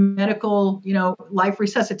like medical, life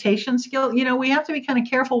resuscitation skill. We have to be kind of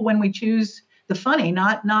careful when we choose the funny.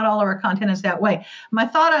 Not all of our content is that way. My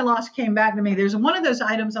thought I lost came back to me. There's one of those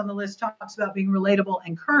items on the list talks about being relatable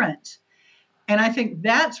and current. And I think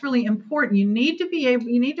that's really important. You need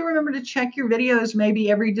to remember to check your videos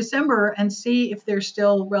maybe every December and see if they're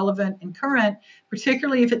still relevant and current,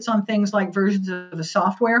 particularly if it's on things like versions of the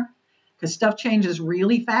software, because stuff changes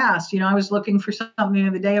really fast. I was looking for something the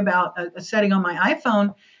other day about a setting on my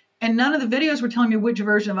iPhone, and none of the videos were telling me which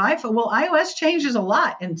version of iPhone. Well, iOS changes a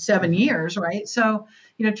lot in 7 years, right? So,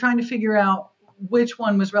 trying to figure out which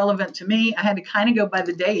one was relevant to me, I had to kind of go by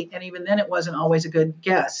the date, and even then it wasn't always a good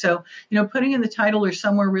guess. So, putting in the title or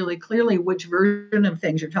somewhere really clearly which version of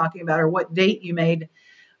things you're talking about or what date you made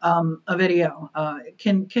a video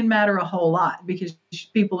can matter a whole lot, because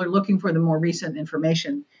people are looking for the more recent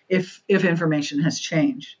information if information has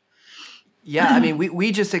changed. Yeah, I mean,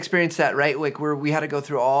 we just experienced that, right? Like where we had to go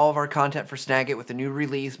through all of our content for Snagit with the new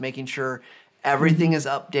release, making sure everything is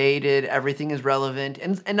updated, everything is relevant,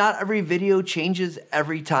 and not every video changes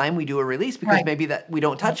every time we do a release, because maybe that we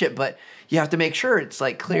don't touch it, but you have to make sure it's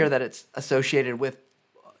like clear that it's associated with,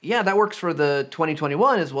 that works for the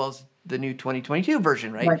 2021 as well as the new 2022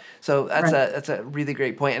 version, right? So that's a really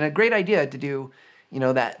great point and a great idea to do,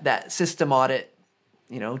 that system audit.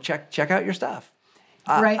 Check out your stuff.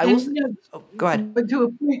 Right. Go ahead. But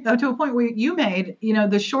to a point where you made,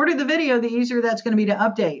 the shorter the video, the easier that's going to be to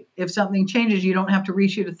update. If something changes, you don't have to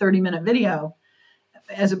reshoot a 30-minute video,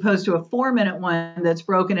 as opposed to a 4-minute one that's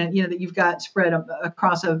broken and that you've got spread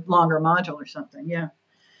across a longer module or something. Yeah.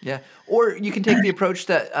 Yeah. Or you can take the approach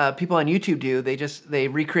that people on YouTube do. They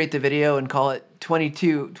recreate the video and call it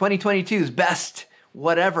 2022's best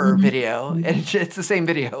whatever video, and it's the same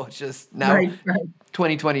video. It's just now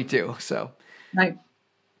 2022. So. Right.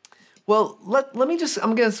 Well, let me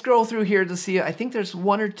I'm going to scroll through here to see. I think there's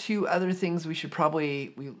one or two other things we should I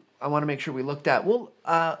want to make sure we looked at. Well,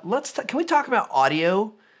 can we talk about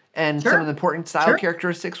audio and some of the important style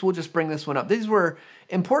characteristics? We'll just bring this one up. These were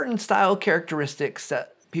important style characteristics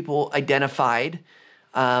that people identified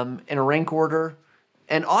in a rank order.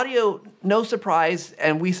 And audio, no surprise,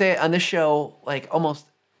 and we say it on this show like almost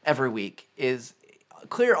every week, is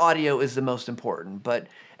clear audio is the most important. But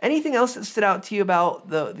anything else that stood out to you about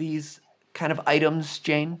these kind of items,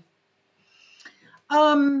 Jane?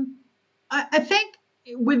 I think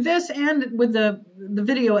with this and with the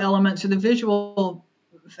video elements or the visual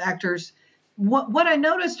factors, what I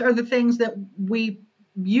noticed are the things that we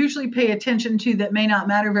usually pay attention to that may not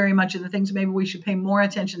matter very much, and the things maybe we should pay more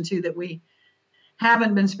attention to that we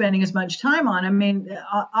haven't been spending as much time on. I mean,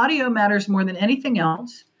 audio matters more than anything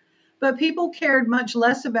else. But people cared much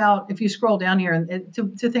less about, if you scroll down here,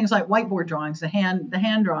 to things like whiteboard drawings, the hand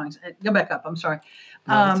drawings. Go back up. I'm sorry.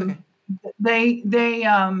 No, They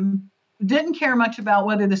didn't care much about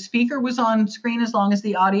whether the speaker was on screen as long as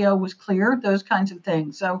the audio was clear. Those kinds of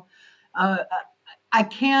things. So I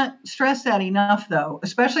can't stress that enough, though,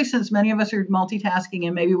 especially since many of us are multitasking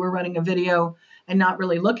and maybe we're running a video and not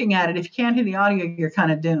really looking at it. If you can't hear the audio, you're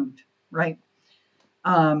kind of doomed, right?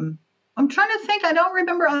 I'm trying to think. I don't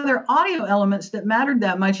remember other audio elements that mattered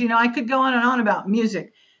that much. I could go on and on about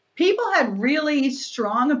music. People had really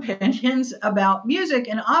strong opinions about music,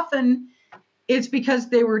 and often It's because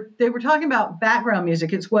they were talking about background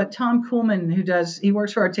music. It's what Tom Kuhlman, he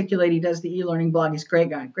works for Articulate, he does the e-learning blog. He's a great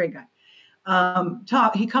guy.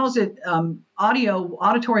 He calls it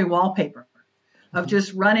auditory wallpaper of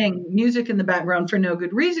just running music in the background for no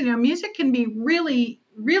good reason. You know, music can be really,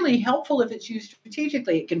 really helpful if it's used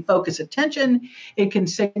strategically. It can focus attention. It can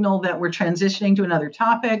signal that we're transitioning to another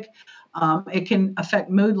topic. It can affect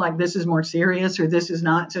mood, like this is more serious or this is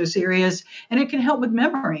not so serious. And it can help with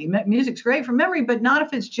memory. Music's great for memory, but not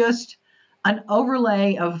if it's just an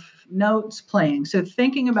overlay of notes playing. So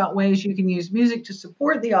thinking about ways you can use music to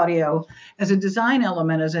support the audio as a design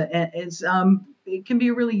element, it can be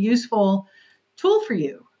a really useful tool for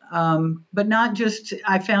you. But not just,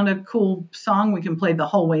 I found a cool song we can play the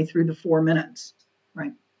whole way through the 4 minutes,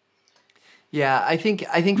 right? Yeah, I think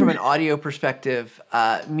from an audio perspective,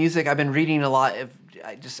 music, I've been reading a lot of,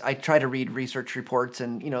 I try to read research reports,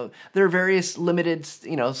 and, there are various limited,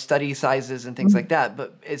 study sizes and things like that.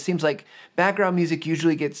 But it seems like background music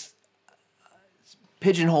usually gets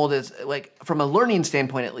pigeonholed as, like, from a learning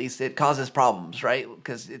standpoint, at least, it causes problems, right?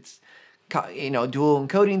 Because it's, dual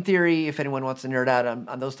encoding theory, if anyone wants to nerd out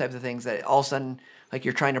on those types of things, that all of a sudden, like,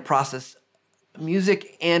 you're trying to process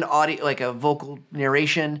music and audio, like a vocal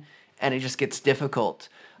narration, and it just gets difficult.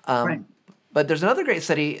 Right. But there's another great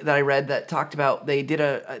study that I read that talked about, they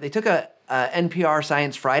took a NPR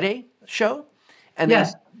Science Friday show, and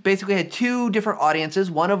yes. they basically had two different audiences.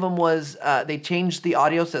 One of them was they changed the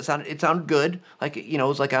audio so it sounded good, like, it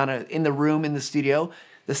was like in the room in the studio.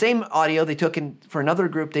 The same audio they took in for another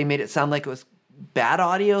group, they made it sound like it was bad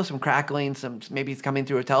audio, some crackling, maybe it's coming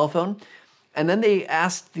through a telephone. And then they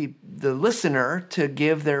asked the listener to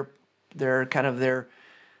give their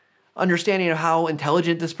understanding of how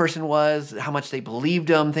intelligent this person was, how much they believed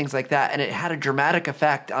them, things like that. And it had a dramatic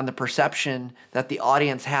effect on the perception that the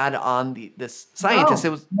audience had on this scientist. It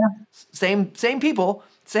was same people,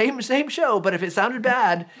 same show, but if it sounded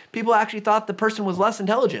bad, people actually thought the person was less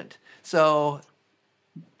intelligent. So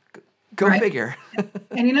go figure.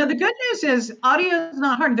 And the good news is audio is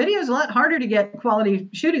not hard. Video is a lot harder to get quality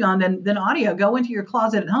shooting on than audio. Go into your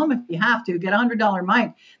closet at home if you have to. Get a $100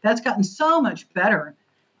 mic. That's gotten so much better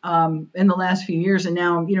in the last few years. And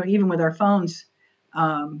now, even with our phones,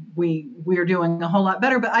 we're doing a whole lot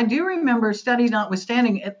better. But I do remember, studies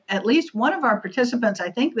notwithstanding, at least one of our participants,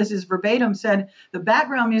 I think this is verbatim, said the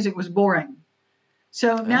background music was boring.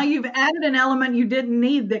 So now you've added an element you didn't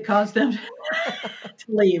need that caused them to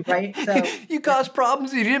leave, right? So you caused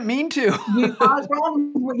problems you didn't mean to. You caused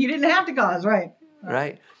problems you didn't have to cause, right?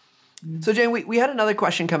 Right. So Jane, we had another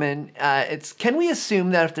question come in. It's, can we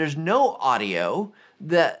assume that if there's no audio,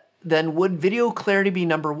 then would video clarity be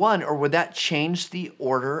number one, or would that change the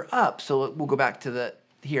order up? So we'll go back to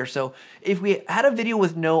here. So if we had a video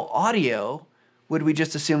with no audio, would we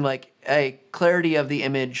just assume like a clarity of the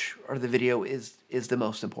image or the video is the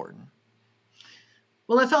most important?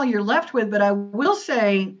 Well, that's all you're left with. But I will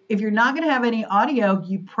say, if you're not going to have any audio,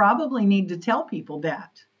 you probably need to tell people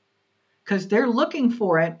that, because they're looking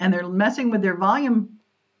for it and they're messing with their volume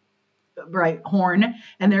horn,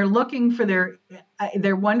 and they're looking for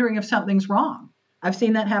they're wondering if something's wrong. I've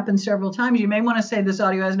seen that happen several times. You may want to say this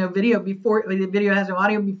audio has no video before the video has no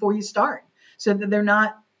audio before you start, so that they're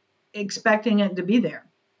not expecting it to be there.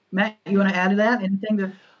 Matt, you want to add to that? Anything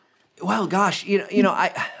to? Well, gosh,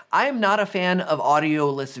 I am not a fan of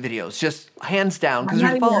audio-less videos, just hands down. Because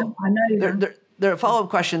their follow-up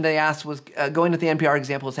question they asked was, going with the NPR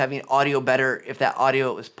example, is having audio better if that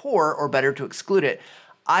audio is poor, or better to exclude it?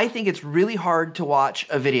 I think it's really hard to watch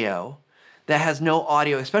a video that has no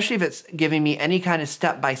audio, especially if it's giving me any kind of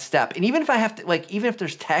step-by-step. And even if I have to, even if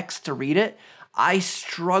there's text to read it, I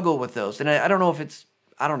struggle with those. And I don't know if it's,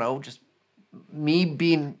 just me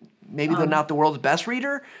being maybe not the world's best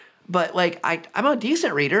reader, but I'm a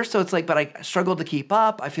decent reader. So it's but I struggle to keep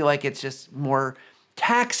up. I feel like it's just more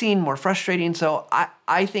taxing, more frustrating. So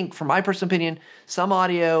I think, from my personal opinion, some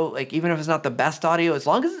audio, even if it's not the best audio, as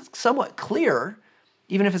long as it's somewhat clear,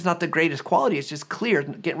 even if it's not the greatest quality, it's just clear,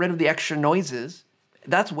 get rid of the extra noises.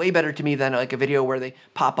 That's way better to me than a video where they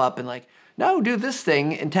pop up and no, do this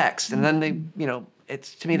thing in text. And then they,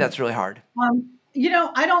 it's, to me, that's really hard.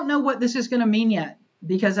 I don't know what this is going to mean yet,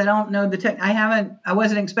 because I don't know the tech. I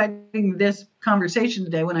wasn't expecting this conversation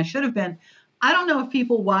today when I should have been. I don't know if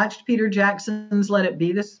people watched Peter Jackson's Let It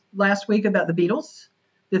Be this last week about the Beatles,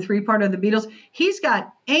 the 3-part of the Beatles. He's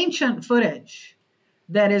got ancient footage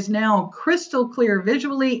that is now crystal clear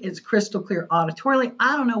visually. It's crystal clear auditorily.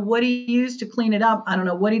 I don't know what he used to clean it up. I don't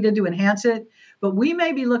know what he did to enhance it. But we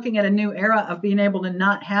may be looking at a new era of being able to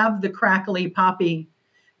not have the crackly, poppy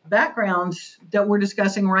backgrounds that we're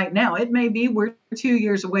discussing right now. It may be we're 2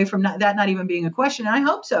 years away from that not even being a question. And I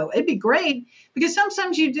hope so. It'd be great because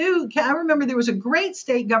sometimes you do. I remember there was a great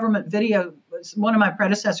state government video one of my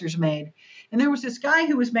predecessors made. And there was this guy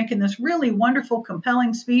who was making this really wonderful,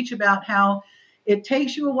 compelling speech about how it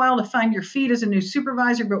takes you a while to find your feet as a new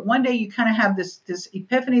supervisor, but one day you kind of have this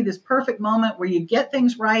epiphany, this perfect moment where you get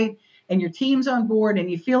things right and your team's on board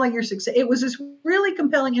and you feel like you're success. It was this really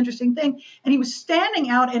compelling, interesting thing. And he was standing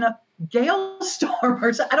out in a gale storm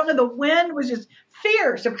or something. I don't know, the wind was just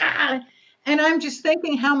fierce. And I'm just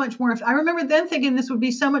thinking how much more, I remember then thinking this would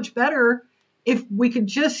be so much better if we could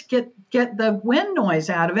just get the wind noise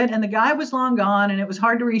out of it. And the guy was long gone and it was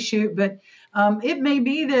hard to reshoot, but it may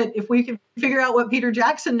be that if we can figure out what Peter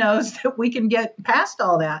Jackson knows, that we can get past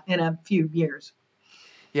all that in a few years.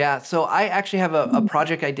 Yeah, so I actually have a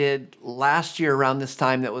project I did last year around this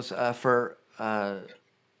time that was for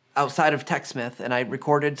outside of TechSmith, and I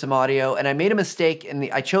recorded some audio, and I made a mistake,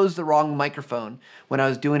 I chose the wrong microphone when I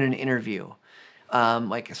was doing an interview. So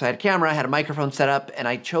I had a camera, I had a microphone set up, and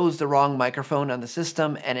I chose the wrong microphone on the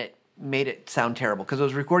system, and it made it sound terrible because I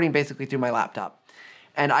was recording basically through my laptop.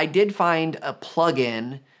 And I did find a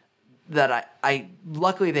plugin that I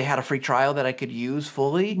luckily they had a free trial that I could use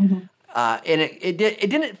fully. Mm-hmm. And it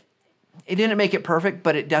didn't make it perfect,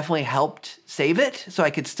 but it definitely helped save it, so I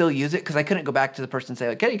could still use it because I couldn't go back to the person and say,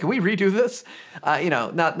 like, "Hey, can we redo this?"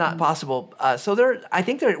 Not possible. So I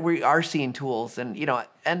think we are seeing tools, and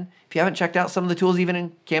and if you haven't checked out some of the tools, even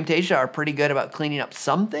in Camtasia, are pretty good about cleaning up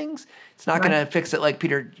some things. It's not going to fix it like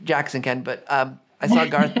Peter Jackson can, but I saw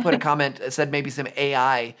Garth put a comment that said maybe some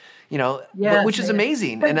AI, which is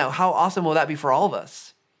amazing, and how awesome will that be for all of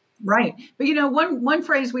us? Right. But, one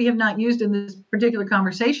phrase we have not used in this particular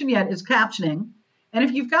conversation yet is captioning. And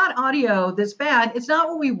if you've got audio that's bad, it's not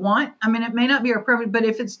what we want. I mean, it may not be our preference, but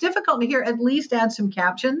if it's difficult to hear, at least add some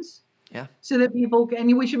captions. Yeah. So that people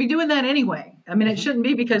and we should be doing that anyway. I mean, it shouldn't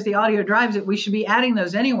be because the audio drives it. We should be adding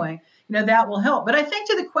those anyway. That will help. But I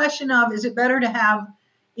think to the question of, is it better to have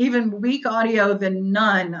even weak audio than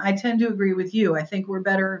none? I tend to agree with you. I think we're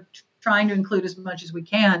better trying to include as much as we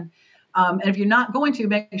can. And if you're not going to,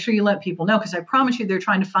 make sure you let people know, because I promise you they're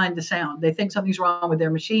trying to find the sound. They think something's wrong with their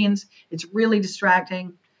machines. It's really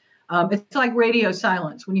distracting. It's like radio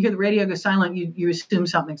silence. When you hear the radio go silent, you assume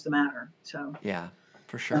something's the matter. So yeah,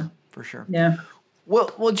 for sure, for sure. Yeah.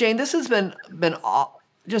 Well, Jane, this has been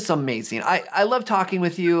just amazing. I love talking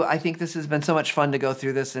with you. I think this has been so much fun to go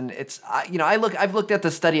through this, and it's I've looked at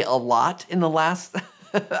the study a lot in the last.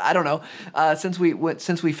 I don't know. Since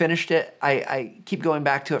we finished it, I keep going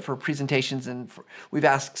back to it for presentations, and we've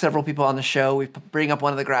asked several people on the show. We bring up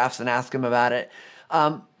one of the graphs and ask them about it.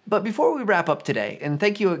 But before we wrap up today, and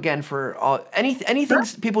thank you again for anything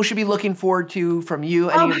people should be looking forward to from you.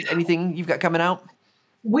 Anything you've got coming out?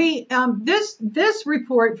 We this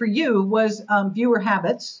report for you was viewer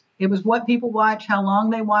habits. It was what people watch, how long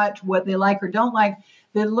they watch, what they like or don't like.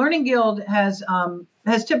 The Learning Guild has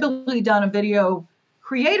typically done a video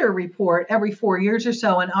creator report every 4 years or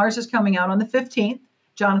so, and ours is coming out on the 15th.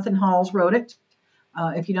 Jonathan Halls wrote it.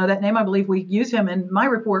 If you know that name, I believe we use him in my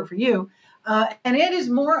report for you. And it is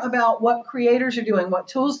more about what creators are doing, what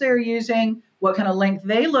tools they're using, what kind of length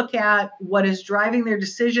they look at, what is driving their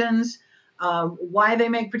decisions, why they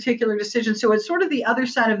make particular decisions. So it's sort of the other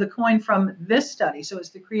side of the coin from this study. So it's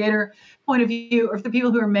the creator point of view, or the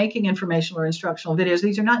people who are making informational or instructional videos.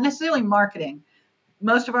 These are not necessarily marketing.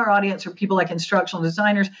 Most of our audience are people like instructional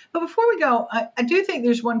designers. But before we go, I do think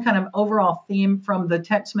there's one kind of overall theme from the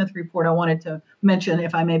TechSmith report I wanted to mention,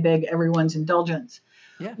 if I may beg everyone's indulgence.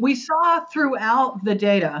 Yeah. We saw throughout the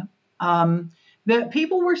data that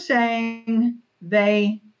people were saying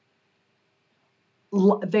they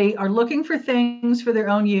are looking for things for their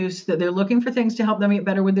own use, that they're looking for things to help them get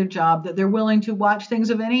better with their job, that they're willing to watch things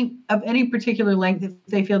of any particular length if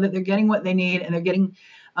they feel that they're getting what they need and they're getting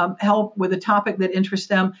help with a topic that interests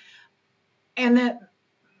them, and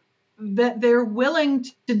that they're willing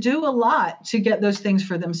to do a lot to get those things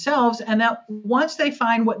for themselves, and that once they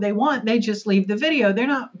find what they want, they just leave the video. They're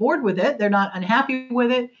not bored with it. They're not unhappy with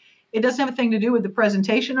it. It doesn't have a thing to do with the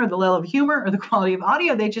presentation or the level of humor or the quality of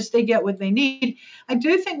audio. They get what they need. I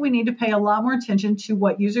do think we need to pay a lot more attention to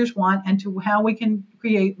what users want and to how we can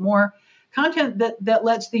create more content that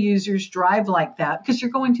lets the users drive like that, because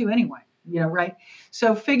you're going to anyway. Right?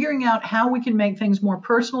 So figuring out how we can make things more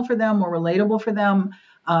personal for them, more relatable for them.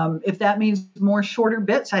 If that means more shorter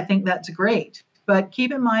bits, I think that's great. But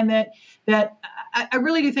keep in mind that I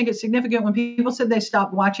really do think it's significant when people said they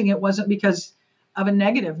stopped watching. It wasn't because of a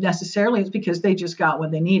negative necessarily. It's because they just got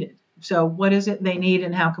what they needed. So what is it they need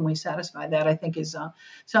and how can we satisfy that, I think is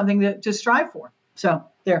something to strive for. So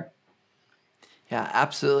there. Yeah,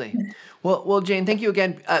 absolutely. Well, Jane, thank you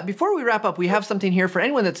again. Before we wrap up, we have something here for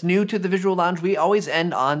anyone that's new to the Visual Lounge. We always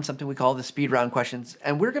end on something we call the speed round questions,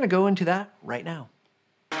 and we're going to go into that right now.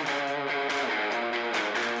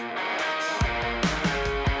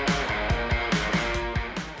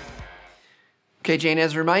 Okay, Jane,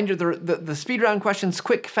 as a reminder, the speed round questions,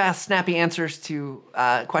 quick, fast, snappy answers to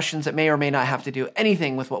questions that may or may not have to do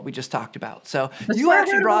anything with what we just talked about. So you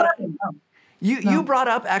actually brought up... You brought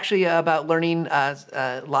up actually about learning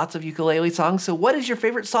lots of ukulele songs. So what is your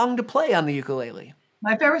favorite song to play on the ukulele?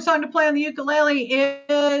 My favorite song to play on the ukulele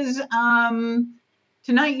is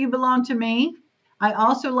Tonight You Belong to Me. I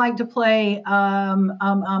also like to play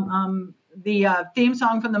the theme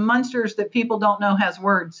song from the Munsters that people don't know has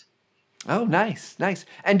words. Oh, nice.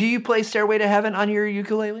 And do you play Stairway to Heaven on your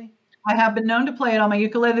ukulele? I have been known to play it on my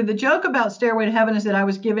ukulele. The joke about Stairway to Heaven is that I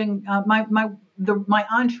was giving my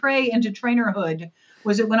entree into trainerhood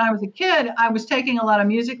was that when I was a kid, I was taking a lot of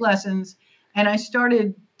music lessons, and I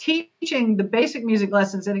started teaching the basic music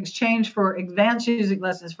lessons in exchange for advanced music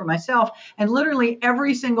lessons for myself. And literally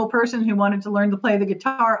every single person who wanted to learn to play the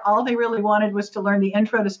guitar, all they really wanted was to learn the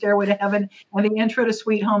intro to Stairway to Heaven and the intro to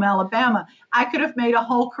Sweet Home Alabama. I could have made a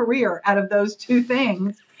whole career out of those two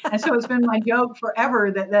things. And so it's been my joke forever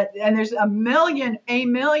that and there's a million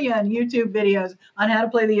YouTube videos on how to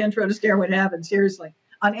play the intro to Stairway to Heaven, seriously,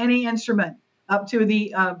 on any instrument, up to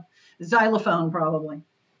the xylophone probably.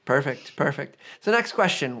 Perfect. So next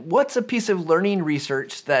question, what's a piece of learning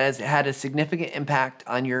research that has had a significant impact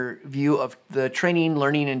on your view of the training,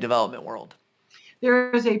 learning, and development world? There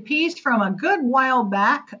is a piece from a good while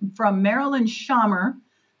back from Marilyn Schamer,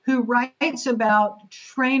 who writes about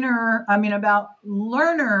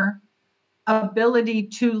learner ability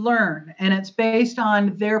to learn. And it's based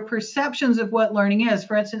on their perceptions of what learning is.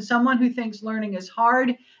 For instance, someone who thinks learning is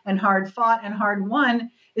hard and hard fought and hard won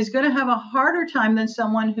is going to have a harder time than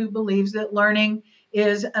someone who believes that learning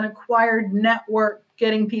is an acquired network,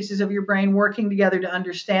 getting pieces of your brain working together to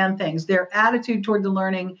understand things. Their attitude toward the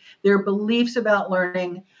learning, their beliefs about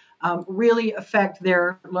learning really affect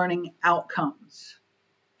their learning outcomes.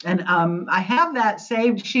 And I have that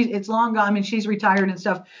saved. It's long gone. I mean, she's retired and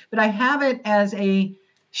stuff, but I have it as a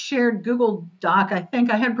shared Google Doc. I think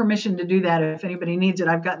I had permission to do that. If anybody needs it,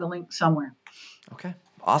 I've got the link somewhere. Okay,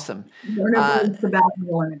 awesome.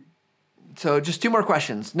 Learning. So just two more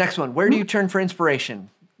questions. Next one, where do you turn for inspiration?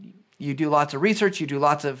 You do lots of research. You do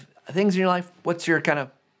lots of things in your life. What's your kind of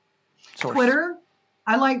source? Twitter.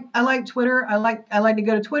 I like Twitter. I like to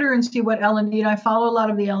go to Twitter and see what L&D, and I follow a lot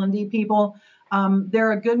of the L&D people. There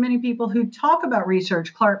are a good many people who talk about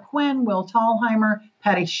research. Clark Quinn, Will Thalheimer,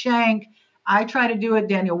 Patty Shank. I try to do it.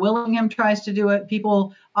 Daniel Willingham tries to do it.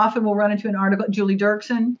 People often will run into an article. Julie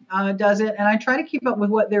Dirksen does it. And I try to keep up with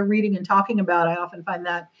what they're reading and talking about. I often find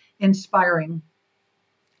that inspiring.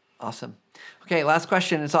 Awesome. Okay, last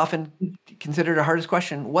question. It's often considered the hardest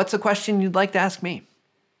question. What's a question you'd like to ask me?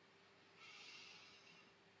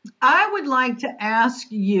 I would like to ask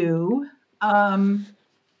you...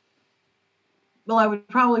 Well, I would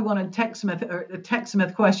probably want a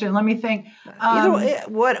TechSmith question. Let me think.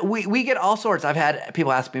 What we get all sorts. I've had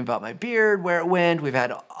people ask me about my beard, where it went. We've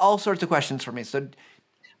had all sorts of questions for me. So,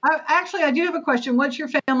 I do have a question. What's your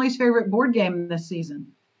family's favorite board game this season?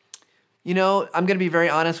 I'm going to be very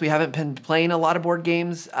honest. We haven't been playing a lot of board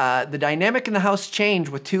games. The dynamic in the house changed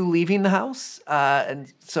with two leaving the house,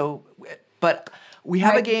 but we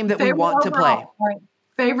have a game that we want to play. Right.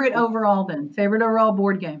 Favorite overall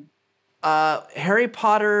board game. Harry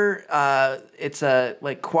Potter, it's a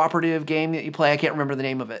cooperative game that you play. I can't remember the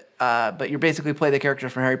name of it. But you basically play the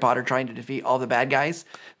characters from Harry Potter trying to defeat all the bad guys.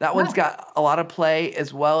 That one's got a lot of play,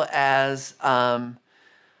 as well as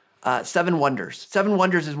Seven Wonders. Seven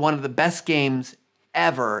Wonders is one of the best games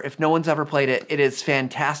ever. If no one's ever played it, it is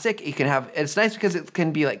fantastic. It's nice because it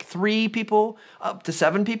can be 3 people up to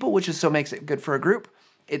 7 people, which makes it good for a group.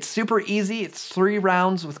 It's super easy. It's 3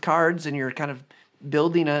 rounds with cards, and you're kind of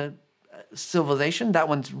building a civilization. That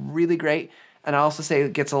one's really great. And I also say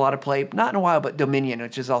it gets a lot of play, not in a while, but Dominion,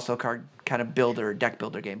 which is also a card kind of builder, deck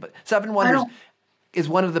builder game. But Seven Wonders is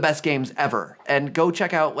one of the best games ever. And go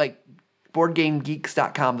check out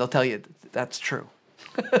BoardGameGeeks.com. They'll tell you that's true.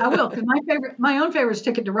 I will, because my own favorite is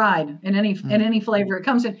Ticket to Ride in any flavor it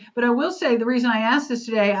comes in. But I will say the reason I asked this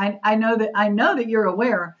today, I know that you're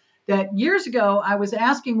aware that years ago I was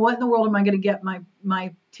asking what in the world am I going to get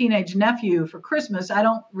my teenage nephew for Christmas. I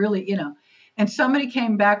don't really, and somebody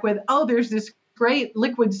came back with, there's this great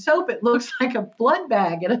liquid soap. It looks like a blood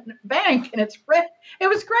bag at a bank, and it's red. It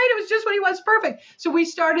was great. It was just what he wants. Perfect. So we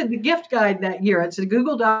started the gift guide that year. It's a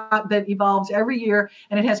Google Doc that evolves every year,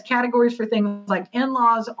 and it has categories for things like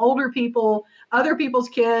in-laws, older people, other people's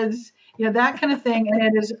kids, that kind of thing. And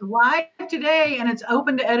it is live today, and it's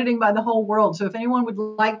open to editing by the whole world. So if anyone would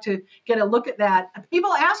like to get a look at that,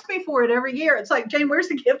 people ask me for it every year. It's like, Jane, where's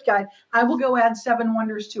the gift guide? I will go add 7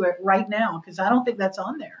 Wonders to it right now because I don't think that's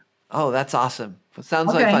on there. Oh, that's awesome. It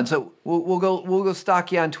sounds like fun. So we'll go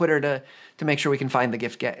stalk you on Twitter to make sure we can find the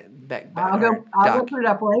gift back. I'll go put it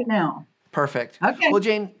up right now. Perfect. Okay. Well,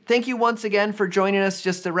 Jane, thank you once again for joining us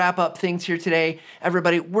just to wrap up things here today.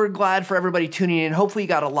 Everybody, we're glad for everybody tuning in. Hopefully you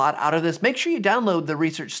got a lot out of this. Make sure you download the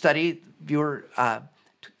research study,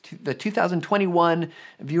 the 2021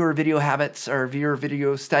 viewer video habits or viewer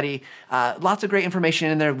video study. Lots of great information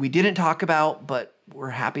in there we didn't talk about, but we're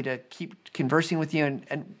happy to keep conversing with you.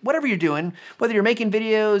 And whatever you're doing, whether you're making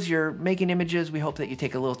videos, you're making images, we hope that you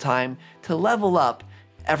take a little time to level up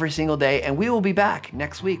every single day. And we will be back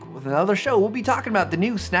next week with another show. We'll be talking about the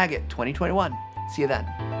new Snagit 2021. See you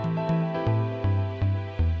then.